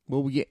well.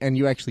 Well, yeah, and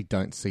you actually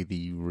don't see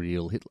the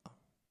real Hitler.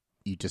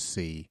 You just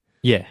see...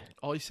 Yeah.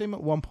 Oh, you see him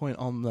at one point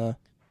on the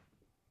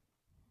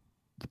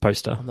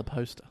poster. On the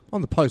poster. On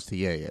the poster,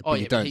 yeah. Oh,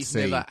 but you don't but he's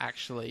see... never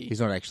actually... He's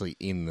not actually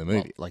in the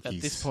movie. At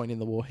this point in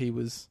the war, he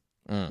was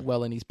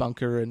well in his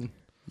bunker and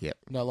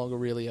no longer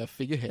really a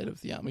figurehead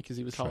of the army because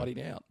he was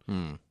hiding out.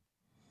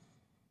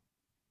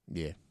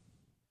 Yeah.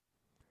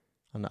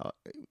 I know.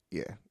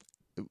 Yeah.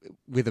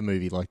 With a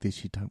movie like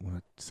this, you don't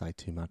want to say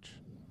too much.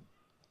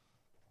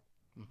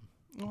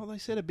 Well, they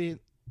said a bit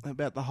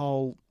about the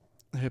whole...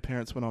 Her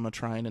parents went on a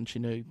train and she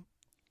knew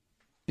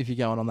if you're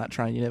going on that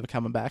train, you're never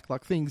coming back.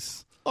 Like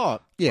things... Oh,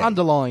 yeah.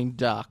 Underlying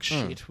dark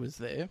shit was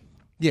there.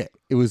 Yeah.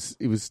 It was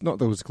not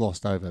that it was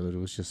glossed over, but it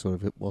was just sort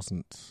of... It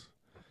wasn't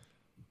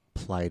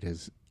played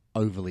as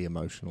overly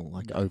emotional,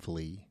 like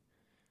overly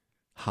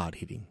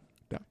hard-hitting.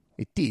 Yeah.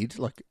 It did,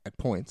 like, at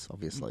points,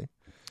 obviously.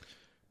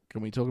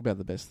 Can we talk about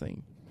the best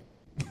thing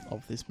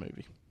of this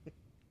movie?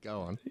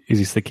 Go on. Is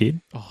this the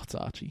kid? Oh, it's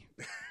Archie.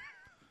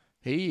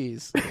 He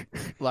is,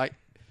 like,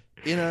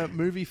 in a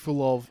movie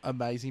full of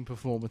amazing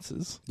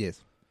performances, Yes.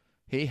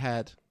 he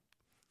had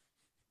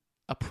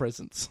a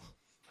presence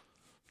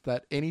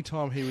that any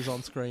time he was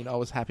on screen, I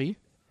was happy.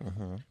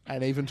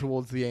 And even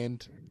towards the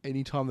end,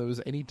 any time there was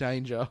any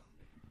danger,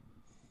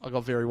 I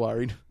got very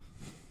worried.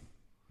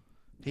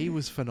 He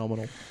was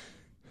phenomenal.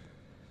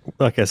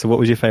 Okay, so what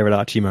was your favourite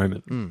Archie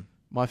moment?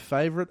 My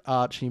favourite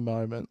Archie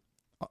moment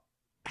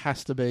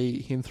has to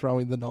be him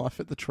throwing the knife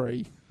at the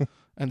tree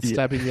and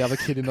stabbing the other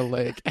kid in the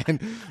leg.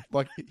 And,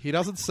 like, he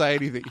doesn't say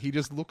anything. He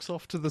just looks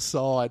off to the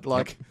side,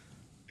 like,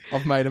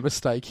 I've made a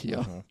mistake here.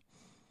 Mhm.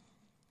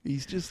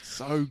 He's just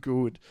so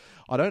good.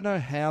 I don't know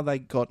how they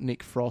got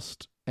Nick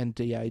Frost and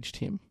de-aged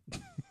him.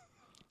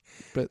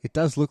 It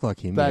does look like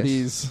him. That yes.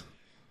 is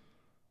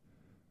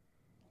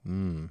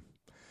Mm.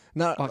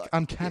 No, like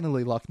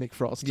uncannily like Nick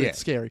Frost. Yeah. It's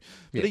scary.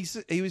 But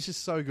Yeah. he was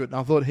just so good. And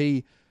I thought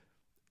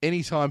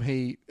anytime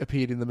he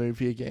appeared in the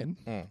movie again,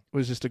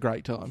 was just a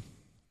great time.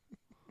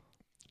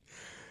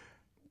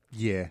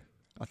 yeah.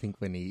 I think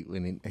when he was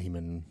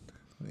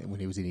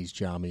in his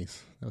jammies,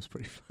 that was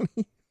pretty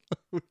funny.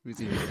 When he was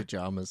in his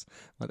pajamas.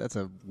 Like, that's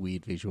a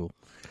weird visual.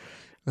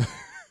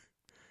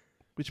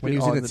 Which When he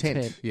bit? was Oh, in the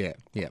tent. Yeah.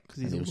 Because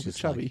he's And a he was little bit just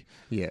chubby. like-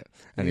 yeah.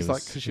 And he's he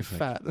like, because you're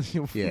fat.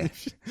 Yeah.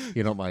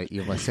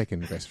 You're my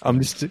second best friend.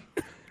 I'm just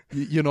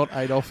You're not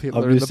Adolf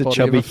Hitler I'm in just the a body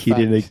chubby of a kid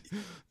fat... in a.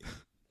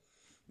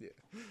 Yeah.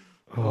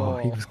 Oh,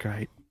 he Oh. was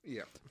great.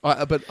 Yeah.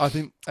 But I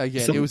think,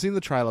 again, Some- it was in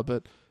the trailer,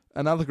 but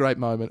another great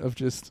moment of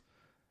just...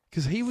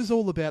 Because he was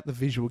all about the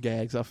visual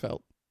gags, I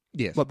felt.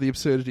 Yes. Like the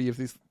absurdity of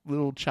this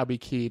little chubby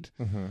kid.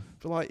 Mm-hmm.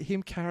 But like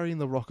him carrying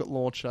the rocket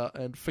launcher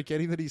and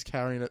forgetting that he's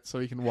carrying it so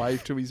he can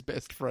wave to his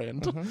best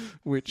friend,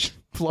 which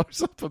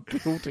blows up a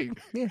building.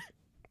 Yeah.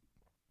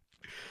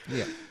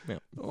 Yeah.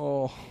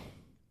 Oh,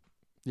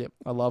 yep.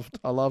 I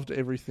loved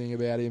everything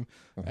about him,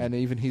 and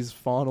even his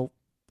final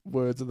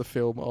words of the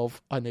film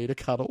of "I need a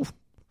cuddle."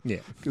 Yeah.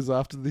 Because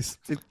after this,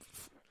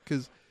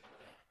 because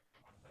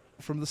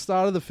from the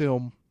start of the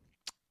film,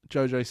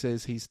 Jojo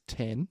says he's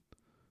 10.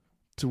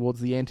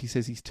 Towards the end, he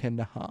says he's 10 and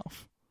a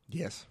half.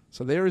 Yes.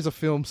 So there is a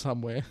film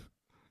somewhere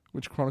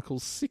which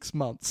chronicles 6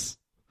 months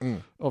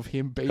of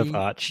him Of being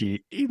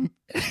Archie in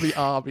the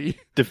army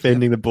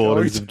defending the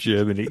borders Going of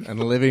Germany. An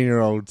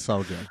 11-year-old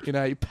soldier. in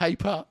a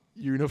paper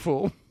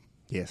uniform.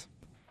 Yes.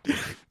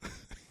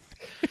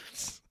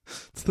 It's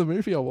the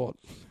movie I want.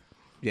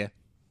 Yeah.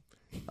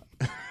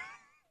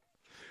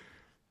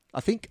 I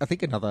think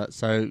another.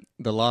 So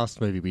the last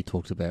movie we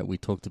talked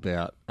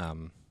about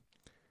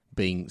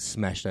being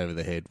smashed over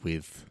the head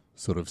with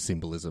sort of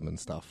symbolism and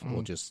stuff,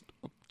 or just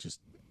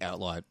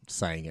outright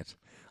saying it.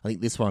 I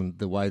think this one,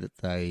 the way that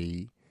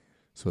they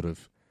sort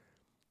of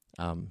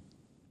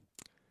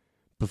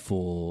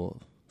before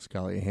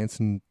Scarlett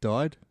Johansson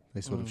died,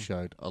 they sort of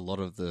showed a lot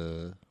of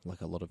her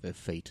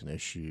feet and her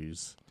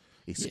shoes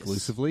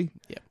exclusively.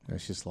 Yep. And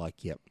it's just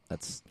like, yep,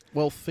 that's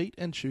Well, feet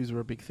and shoes are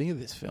a big thing of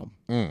this film.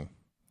 mm.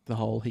 The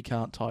whole he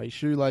can't tie his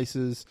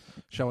shoelaces,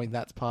 showing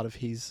that's part of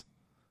his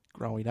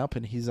growing up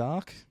and his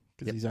arc,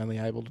 because he's only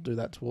able to do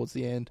that towards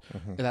the end.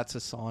 And that's a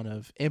sign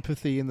of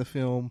empathy in the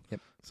film. Yep.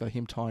 So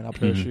him tying up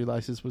her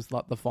shoelaces was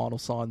like the final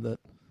sign that,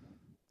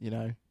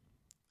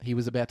 he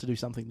was about to do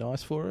something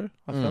nice for her,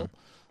 I felt.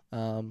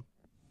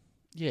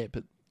 Yeah,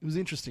 but it was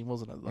interesting,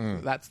 wasn't it?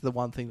 Like, that's the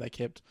one thing they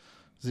kept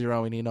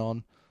zeroing in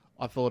on.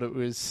 I thought it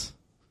was...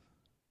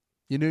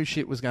 You knew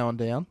shit was going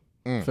down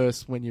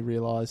first when you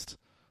realised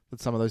that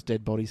some of those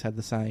dead bodies had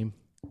the same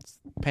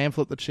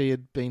pamphlet that she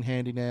had been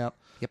handing out.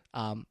 Yep.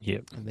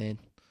 Yep. And then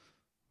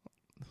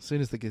as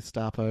soon as the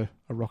Gestapo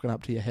are rocking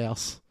up to your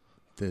house,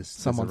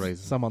 There's a reason.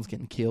 someone's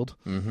getting killed.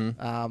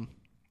 Mm-hmm.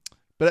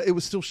 But it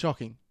was still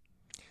shocking.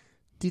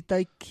 Did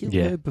they kill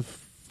Yeah. her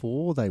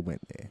before they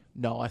went there?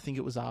 No, I think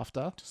it was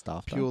after. Just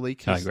after? Purely I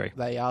because agree.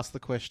 they asked the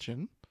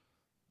question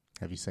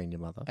Have you seen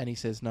your mother? and he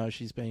says, no,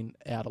 she's been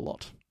out a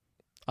lot.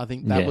 I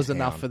think that was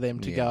enough for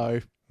them to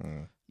go,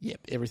 yep,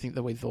 everything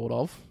that we thought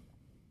of.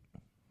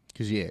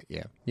 Because,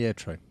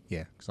 true.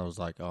 Yeah, because I was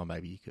like, oh,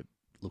 maybe you could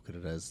look at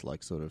it as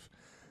like sort of,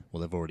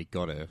 well, they've already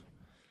got her.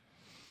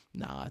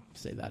 Nah, I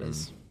see that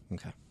as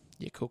Okay.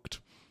 you're cooked.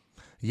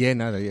 Yeah,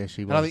 no,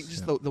 she was. And I think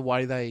just the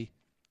way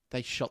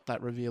they shot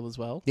that reveal as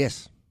well.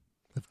 Yes,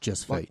 of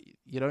just feet. Like,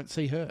 you don't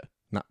see her.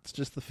 No. It's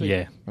just the feet.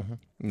 Yeah.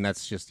 And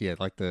that's just,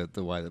 like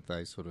the way that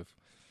they sort of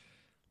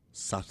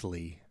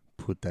subtly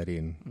put that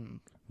in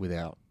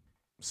without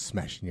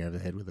smashing you over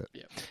the head with it.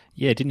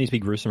 Yeah, it didn't need to be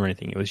gruesome or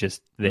anything. It was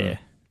just there.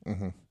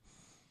 Mm-hmm.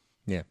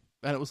 Yeah.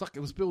 And it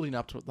was building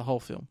up to it the whole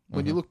film.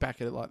 When you look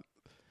back at it, like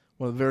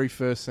one of the very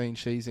first scenes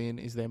she's in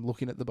is them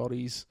looking at the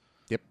bodies.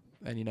 Yep.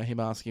 And him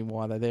asking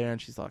why they're there,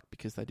 and she's like,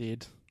 because they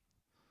did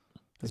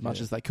as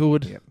much as they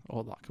could. Yep.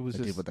 Or like it was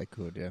They just did what they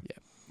could, yeah.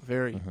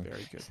 very,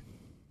 very good.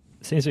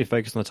 It seems to be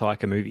focused on the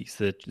Taika movies,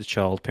 the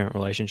child-parent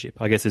relationship.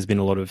 I guess there's been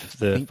a lot of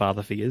the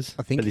father figures.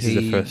 I think but this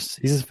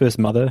is the first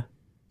mother.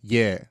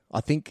 Yeah,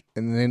 I think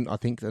a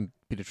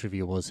bit of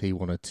trivia was he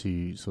wanted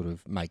to sort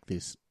of make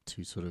this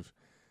to sort of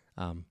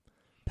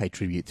pay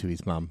tribute to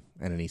his mum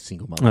and any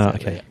single mum. Oh,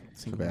 okay. Yeah,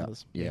 single About,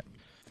 mothers.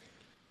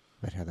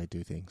 about how they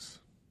do things.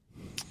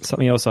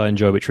 Something else I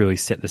enjoyed, which really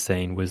set the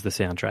scene, was the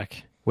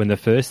soundtrack. When the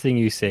first thing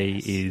you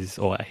see is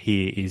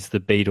the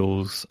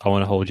Beatles, "I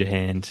Want to Hold Your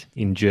Hand"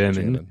 in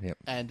German. Yep.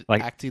 And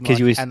Like, acting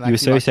because like... you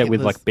associate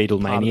with like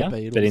Hitler's part of Beatlemania, the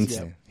Beatles, but in,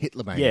 yeah.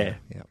 Hitler mania.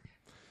 Yeah.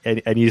 Yeah.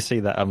 and you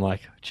see that, I'm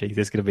like, geez,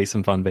 there's going to be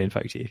some fun being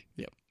folk here.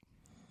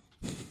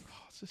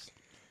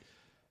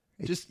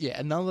 It's just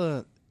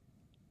another...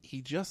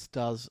 He just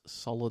does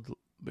solid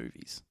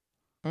movies.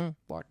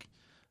 Like,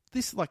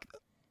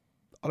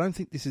 I don't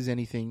think this is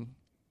anything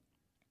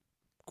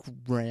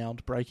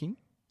groundbreaking.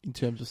 in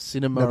terms of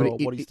cinema No, but or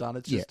what he's done.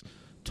 It's just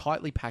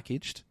tightly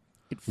packaged.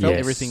 It felt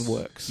Everything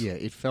works. Yeah,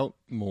 it felt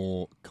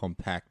more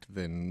compact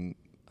than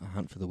A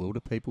Hunt for the Wilder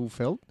People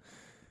felt.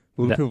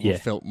 Wilder People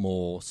felt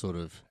more sort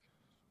of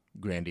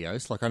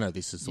grandiose. Like, I know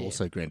this is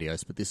also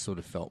grandiose, but this sort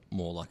of felt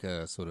more like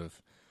a sort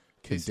of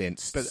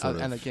condensed.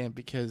 And again,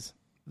 because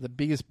the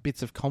biggest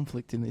bits of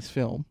conflict in this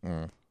film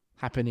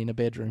happen in a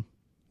bedroom.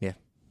 Yeah.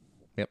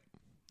 Yep.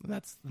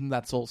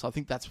 That's also. I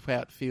think that's how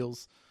it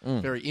feels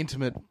very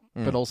intimate,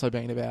 but also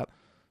being about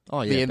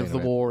the end of the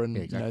war and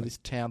exactly. this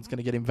town's going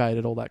to get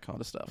invaded, all that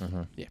kind of stuff.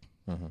 Mm-hmm. Yeah.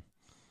 Mm-hmm.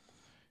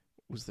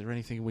 Was there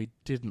anything we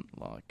didn't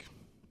like?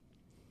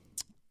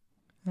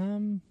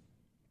 Rebel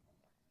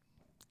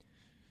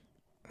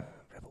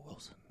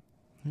Wilson.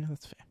 Yeah,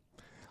 that's fair.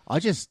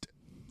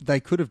 They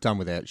could have done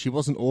without. She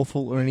wasn't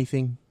awful or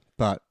anything,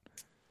 but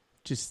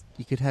just,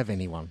 you could have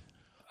anyone.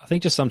 I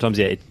think just sometimes,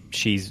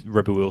 she's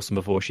Rebel Wilson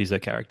before she's her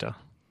character.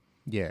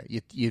 Yeah,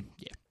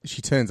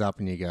 she turns up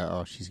and you go,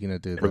 oh, she's going to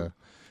do the...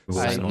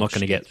 I'm not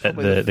going to get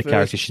Probably the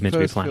character she's meant to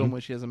be first film playing.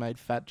 where she hasn't made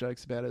fat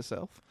jokes about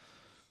herself,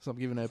 so I'm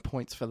giving her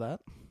points for that.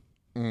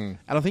 Mm.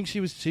 And I think she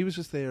was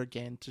just there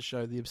again to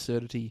show the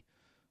absurdity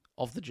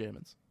of the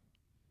Germans.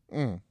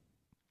 Mm.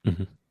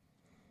 Mm-hmm.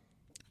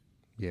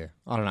 Yeah,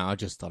 I don't know. I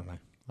don't know.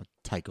 I'd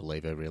take or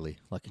leave her, really.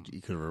 Like, you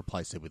could have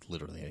replaced her with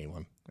literally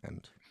anyone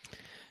and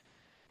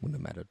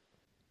wouldn't have mattered.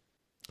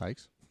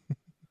 Thanks.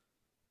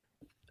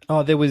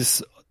 Oh, there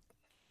was...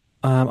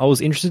 I was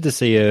interested to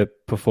see her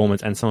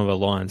performance and some of her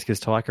lines because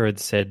Taika had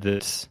said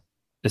that,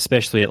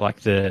 especially at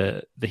like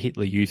the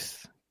Hitler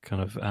Youth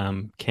kind of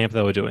camp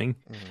they were doing,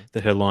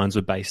 that her lines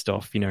were based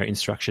off,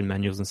 instruction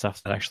manuals and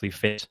stuff that actually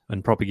fit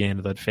and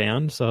propaganda they'd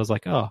found. So I was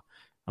like, oh,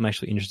 I'm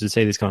actually interested to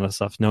see this kind of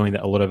stuff, knowing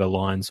that a lot of her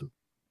lines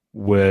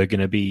were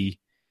going to be...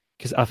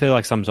 Because I feel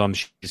like sometimes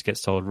she just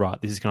gets told,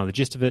 right, this is kind of the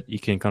gist of it. You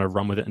can kind of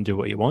run with it and do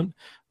what you want.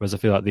 Whereas I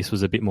feel like this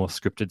was a bit more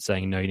scripted,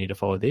 saying, no, you need to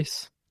follow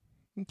this.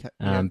 Okay.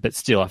 But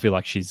still, I feel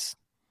like she's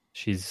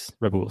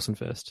Rebel Wilson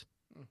first.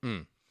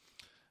 Mm.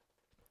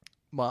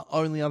 My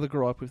only other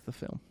gripe with the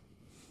film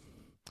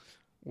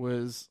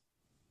was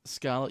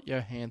Scarlett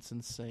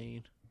Johansson's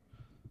scene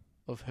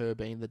of her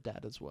being the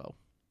dad as well.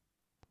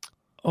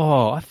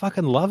 Oh, I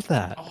fucking love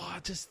that. Oh,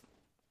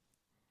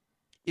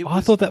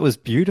 I thought that was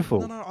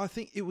beautiful. No, I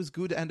think it was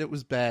good and it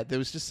was bad. There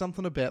was just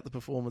something about the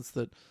performance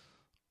that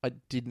I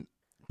didn't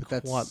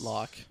quite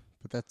like.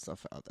 But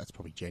that's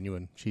probably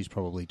genuine. She's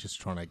probably just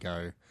trying to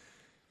go,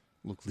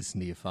 look, listen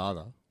to your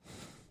father.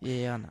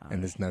 Yeah, I know.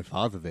 And there's no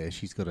father there.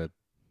 She's got to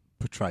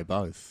portray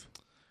both.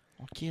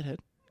 I get it.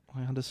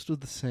 I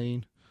understood the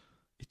scene.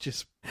 It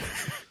just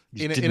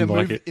in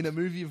a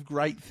movie of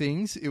great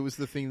things, it was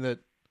the thing that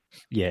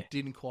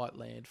didn't quite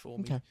land for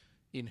me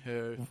in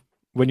her.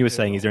 When you were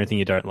saying, is there anything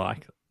you don't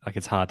like? Like,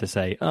 it's hard to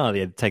say, oh,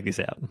 yeah, take this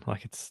out.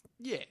 Like, it's...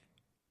 Yeah.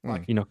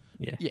 Like,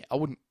 Yeah, I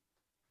wouldn't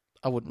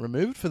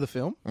remove it for the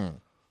film,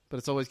 but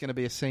it's always going to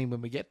be a scene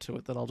when we get to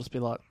it that I'll just be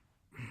like,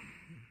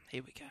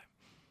 here we go.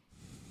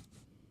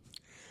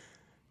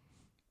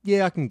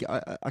 Yeah, I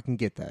can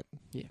get that.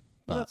 Yeah,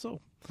 but that's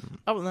all.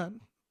 Other than that,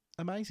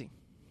 amazing.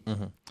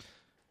 Mm-hmm.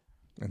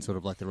 And sort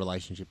of like the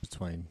relationship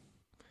between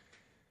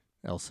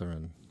Elsa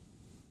and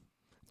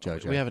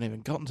Jojo. We haven't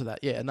even gotten to that.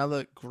 Yeah,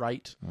 another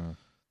great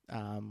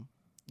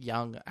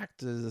young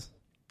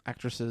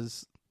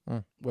actresses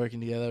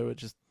working together.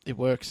 It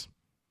works.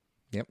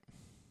 Yep.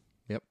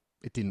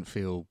 It didn't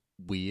feel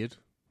weird.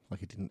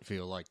 Like, it didn't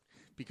feel like,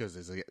 because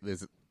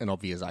there's an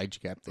obvious age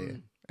gap there,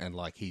 and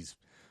like he's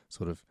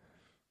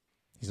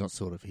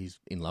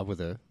in love with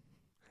her,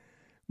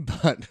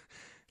 but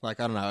like,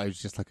 I don't know. It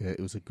was just like it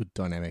was a good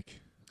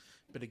dynamic.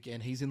 But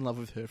again, he's in love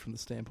with her from the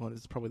standpoint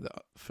it's probably the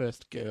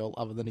first girl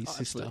other than his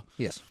sister. Absolutely.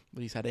 Yes,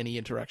 that he's had any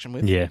interaction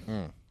with. Yeah.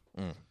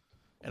 And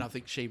I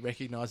think she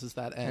recognises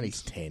that. And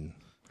he's 10.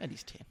 And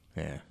he's 10.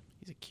 Yeah.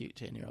 He's a cute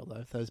 10-year-old,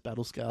 though. Those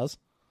battle scars.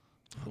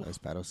 Those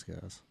battle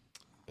scars.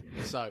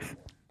 So,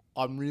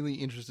 I'm really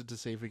interested to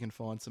see if we can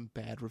find some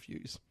bad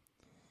reviews.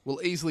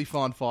 We'll easily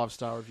find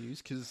 5-star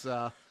reviews, because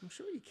I'm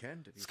sure you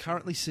can. It's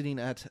currently sitting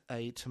at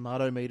a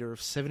tomato meter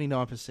of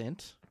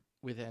 79%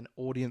 with an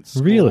audience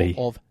score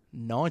of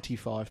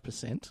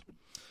 95%.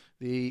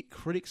 The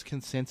critics'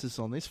 consensus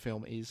on this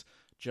film is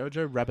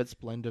Jojo Rabbit's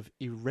blend of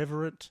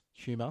irreverent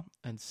humour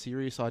and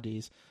serious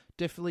ideas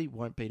definitely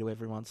won't be to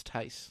everyone's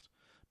taste.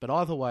 But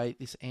either way,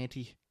 this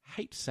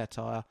anti-hate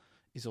satire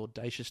is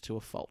audacious to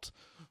a fault,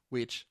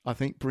 which I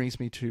think brings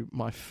me to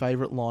my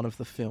favourite line of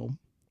the film,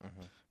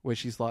 where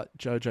she's like,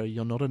 Jojo,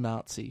 you're not a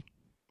Nazi.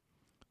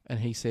 And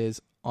he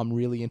says, I'm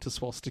really into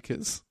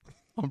swastikas.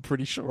 I'm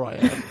pretty sure I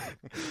am.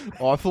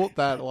 I thought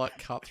that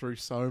cut through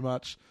so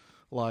much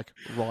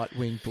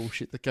right-wing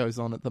bullshit that goes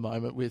on at the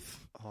moment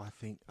with... Oh, I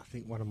think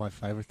one of my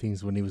favourite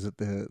things when he was at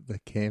the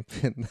camp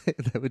and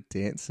they were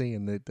dancing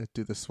and they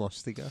do the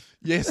swastika.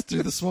 Yes,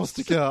 do the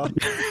swastika.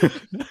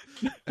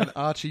 And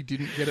Archie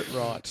didn't get it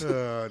right.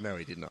 No,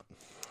 he did not.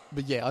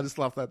 But yeah, I just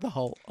love that. The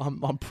whole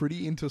I'm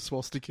pretty into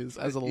swastikas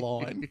as a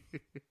line.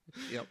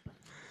 Yep.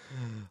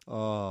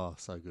 Oh,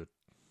 so good.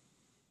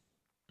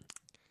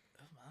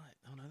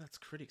 Oh no, that's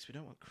critics. We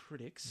don't want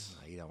critics.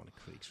 No, you don't want a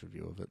critic's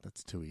review of it.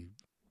 That's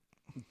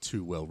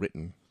too well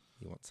written.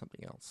 You want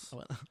something else. Oh,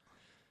 well.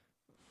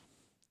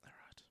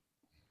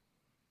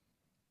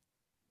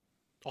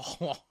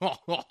 All right.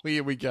 Oh,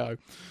 here we go.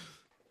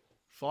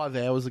 5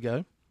 hours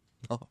ago.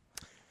 Oh,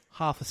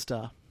 Half a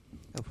star.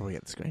 I'll probably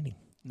get the screening.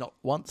 Not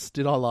once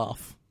did I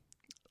laugh.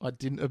 I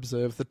didn't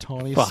observe the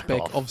tiniest Fuck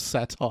speck off. of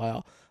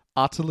satire.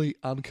 Utterly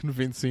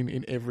unconvincing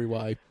in every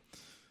way.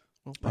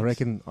 Well, I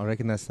reckon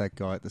that's that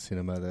guy at the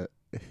cinema that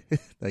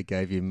they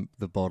gave him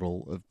the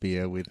bottle of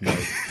beer with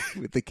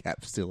with the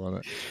cap still on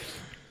it.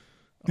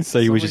 So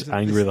you For were some just reason,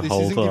 angry the this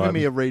whole isn't giving time.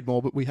 me a read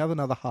more, but we have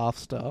another half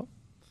star.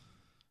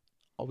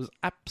 I was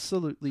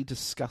absolutely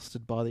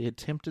disgusted by the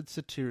attempted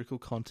satirical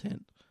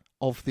content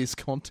of this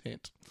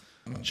content.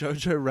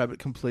 Jojo Rabbit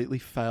completely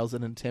fails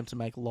in an attempt to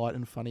make light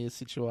and funny a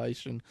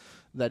situation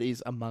that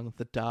is among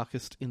the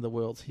darkest in the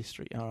world's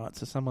history. All right,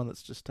 so someone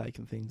that's just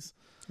taken things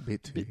A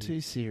bit a bit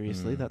too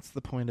seriously. That's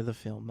the point of the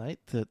film, mate,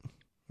 that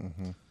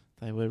Mm-hmm.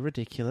 they were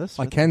ridiculous.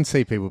 I but- can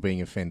see people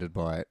being offended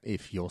by it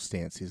if your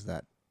stance is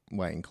that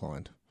way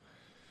inclined.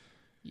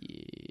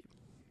 Yeah.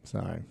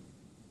 So.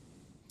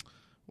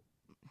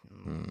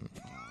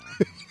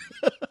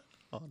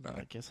 Oh no.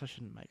 I guess I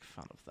shouldn't make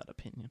fun of that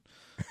opinion.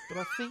 But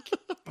I think...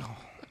 oh,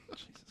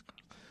 Jesus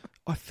Christ.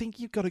 I think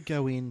you've got to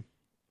go in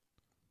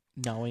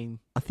knowing...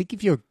 I think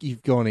if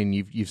you've gone in,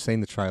 you've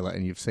seen the trailer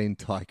and you've seen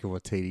Taika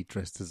Waititi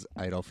dressed as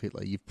Adolf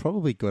Hitler, you've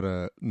probably got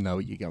to know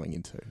what you're going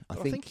into. I I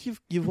think think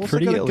you've also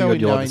Pretty got to early go on in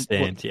you'll knowing...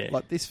 understand, what- yeah.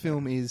 Like, this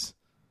film is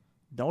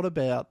not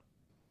about...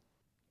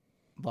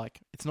 Like,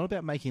 it's not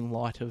about making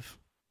light of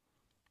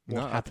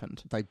what No,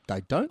 happened.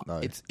 they don't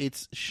though.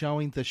 It's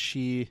showing the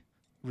sheer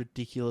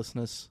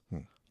ridiculousness Hmm.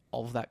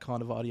 of that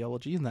kind of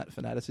ideology and that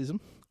fanaticism.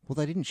 Well,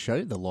 they didn't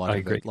show the light I of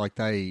agree. it. Like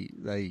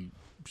they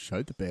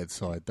showed the bad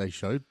side. They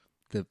showed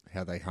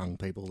how they hung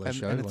people. They And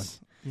showed like, it's,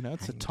 you know,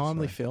 it's a hanging,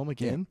 timely sorry. film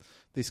again.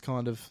 This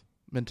kind of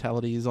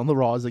mentality is on the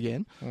rise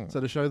again. Mm. So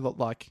to show that,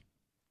 like,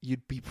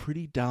 you'd be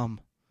pretty dumb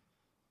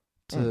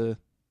to,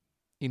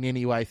 in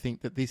any way,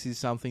 think that this is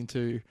something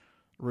to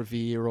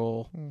revere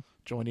or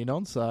join in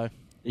on. So,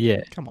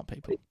 Yeah. come on,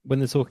 people. When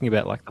they're talking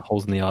about like the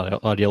holes in the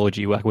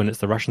ideology, like when it's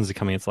the Russians are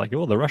coming, it's like,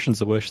 oh, the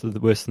Russians are worse than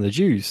the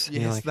Jews. And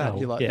Yes, that. oh,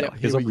 You're like, yeah, yep, like,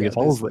 here there's we obvious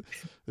go. holes.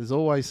 There's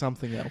always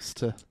something else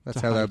to. that's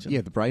to how hate they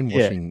it. the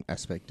brainwashing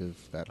aspect of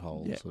that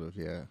whole Yeah. sort of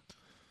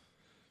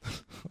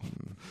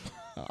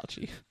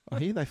Archie. I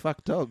hear they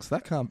fuck dogs.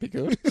 That can't be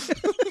good.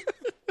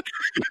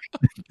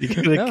 You're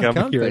gonna No, it come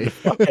can't here be. and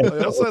fuck it.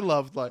 I also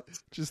loved, like,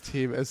 just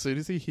him, as soon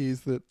as he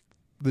hears that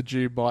the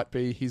Jew might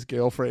be his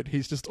girlfriend,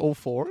 he's just all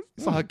for it.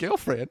 It's like, a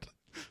girlfriend?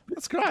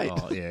 That's great.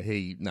 Oh yeah,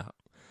 no.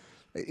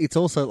 It's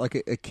also like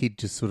a kid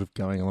just sort of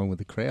going along with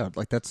the crowd.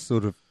 Like that's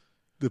sort of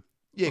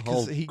Yeah,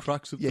 whole because he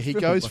crux of yeah the he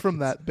film. goes Like, from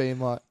it's- that being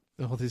like,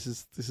 oh, this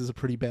is a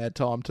pretty bad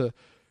time, to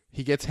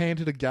he gets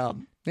handed a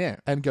gun Yeah,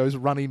 and goes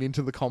running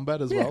into the combat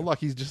as Yeah. well. Like,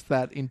 he's just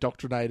that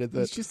indoctrinated that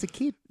he's just a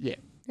kid. yeah.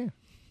 Yeah.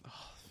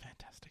 Oh,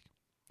 fantastic.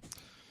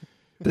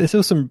 But there's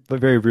still some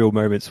very real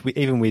moments,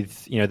 even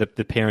with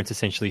the parents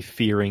essentially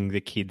fearing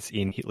the kids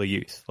in Hitler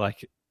Youth,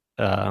 like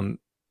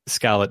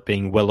Scarlett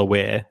being well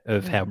aware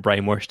of how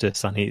brainwashed her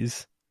son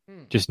is,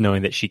 just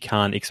knowing that she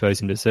can't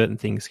expose him to certain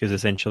things because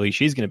essentially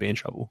she's going to be in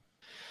trouble.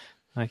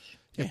 Like,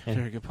 Yeah,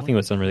 very good I point. think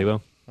it's done really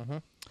well.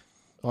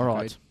 All right.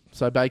 Agreed.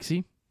 So,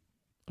 Bakesy,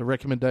 a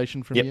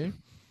recommendation from Yep. you?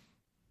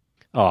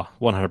 Oh,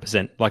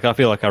 100%. Like, I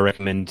feel like I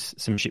recommend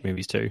some shit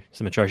movies too,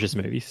 some atrocious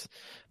movies,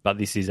 but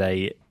this is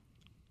a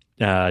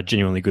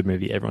genuinely good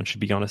movie everyone should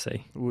be going to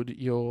see. Would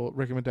your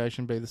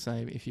recommendation be the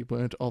same if you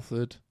weren't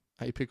offered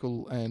a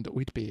pickle and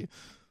wheat beer?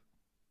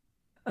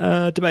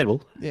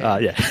 Debatable. Yeah.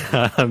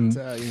 Yeah.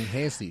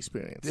 Enhance the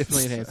experience.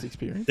 Definitely enhance the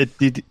experience. It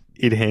did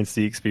enhance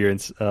the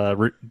experience.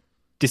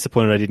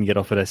 Disappointed I didn't get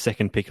offered a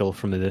second pickle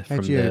from the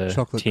How'd your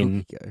chocolate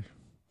tin. cookie go?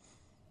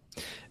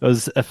 It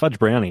was a fudge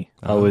brownie.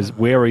 I was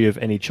wary of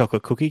any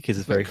chocolate cookie because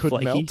it's very could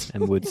flaky melt.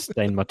 and would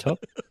stain my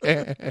top.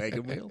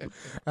 Wagon wheel.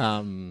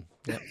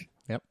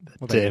 Yep. What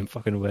about Damn you?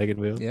 fucking wagon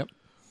wheel. Yep.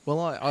 Well,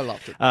 I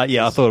loved it.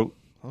 Yeah, I thought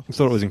it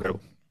was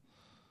incredible.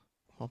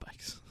 All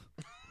backs.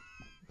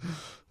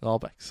 All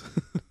backs.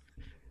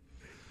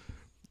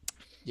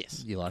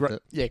 Yes. You liked Great,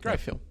 it? Yeah, great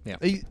film. Yeah.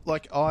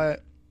 I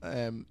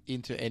am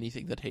into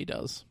anything that he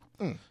does.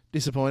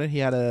 Disappointed. He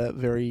had a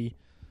very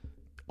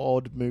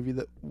odd movie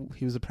that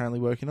he was apparently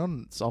working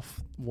on. It's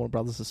off Warner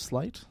Brothers'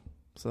 slate,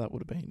 so that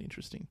would have been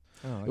interesting.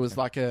 Oh, It was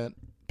like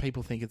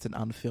people think it's an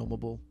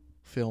unfilmable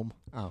film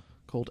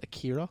called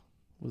Akira.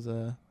 It was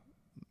one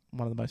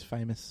of the most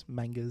famous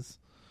mangas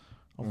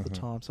of the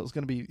time. So it was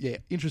going to be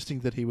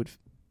interesting that he would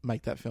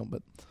make that film,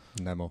 but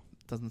no more.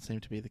 doesn't seem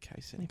to be the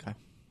case anyway. Okay.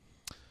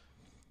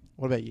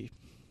 What about you?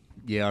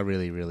 Yeah, I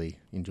really, really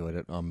enjoyed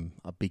it. I'm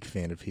a big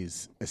fan of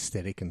his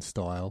aesthetic and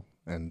style,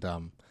 and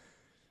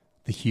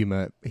the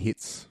humour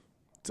hits.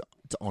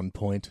 It's on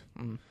point.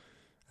 I'm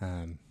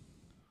going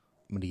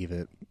to give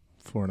it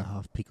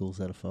 4.5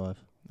 pickles out of 5.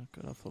 Oh,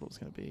 good. I thought it was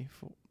going to be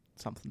for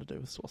something to do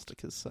with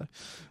swastikas, so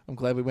I'm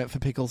glad we went for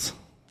pickles.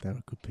 They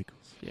were good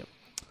pickles. Yep.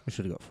 I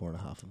should have got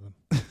 4.5 of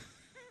them.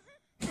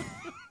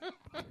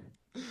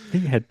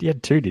 think you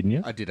had two, didn't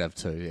you? I did have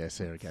two. Yeah,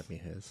 Sarah gave me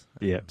hers.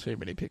 Yeah. Too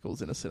many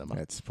pickles in a cinema.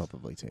 That's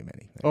probably too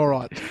many. All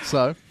right,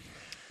 so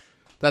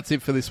that's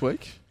it for this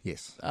week.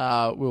 Yes.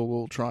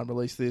 We'll try and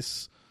release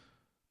this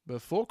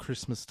before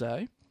Christmas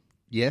Day.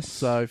 Yes.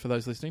 So for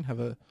those listening, have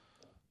a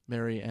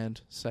merry and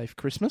safe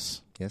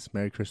Christmas. Yes.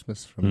 Merry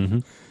Christmas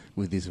from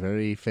with this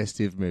very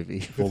festive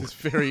movie. With this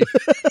very...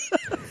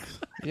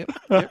 Yep.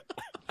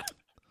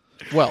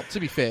 Well, to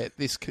be fair,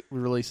 this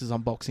releases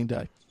on Boxing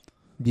Day.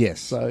 Yes.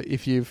 So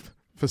if you've,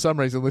 for some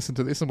reason, listened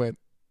to this and went,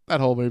 that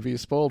whole movie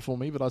is spoiled for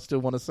me, but I still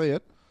want to see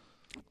it,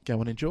 go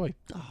and enjoy.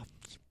 Oh,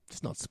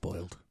 it's not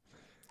spoiled.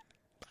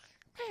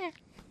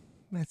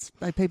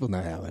 People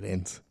know how it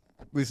ends.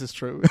 This is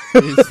true.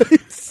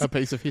 It's a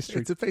piece of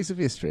history. It's a piece of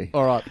history.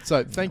 All right.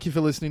 So thank you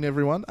for listening,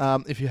 everyone.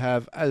 If you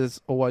have,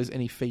 as always,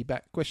 any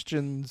feedback,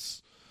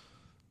 questions,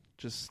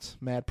 just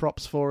mad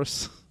props for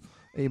us,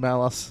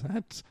 email us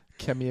at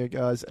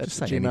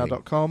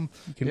cameoguys@gmail.com.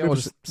 You can Yeah, rip or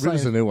us just rip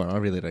us say- a new one. I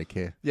really don't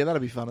care. Yeah, that'll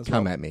be fun as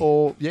Come well. at me.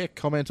 Or,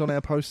 comment on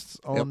our posts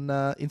on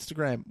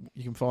Instagram.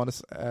 You can find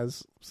us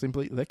as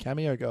simply The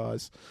Cameo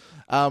Guys.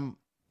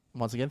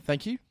 Once again,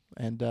 thank you,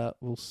 and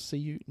we'll see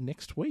you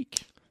next week.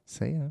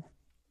 See ya.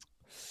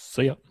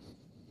 See ya.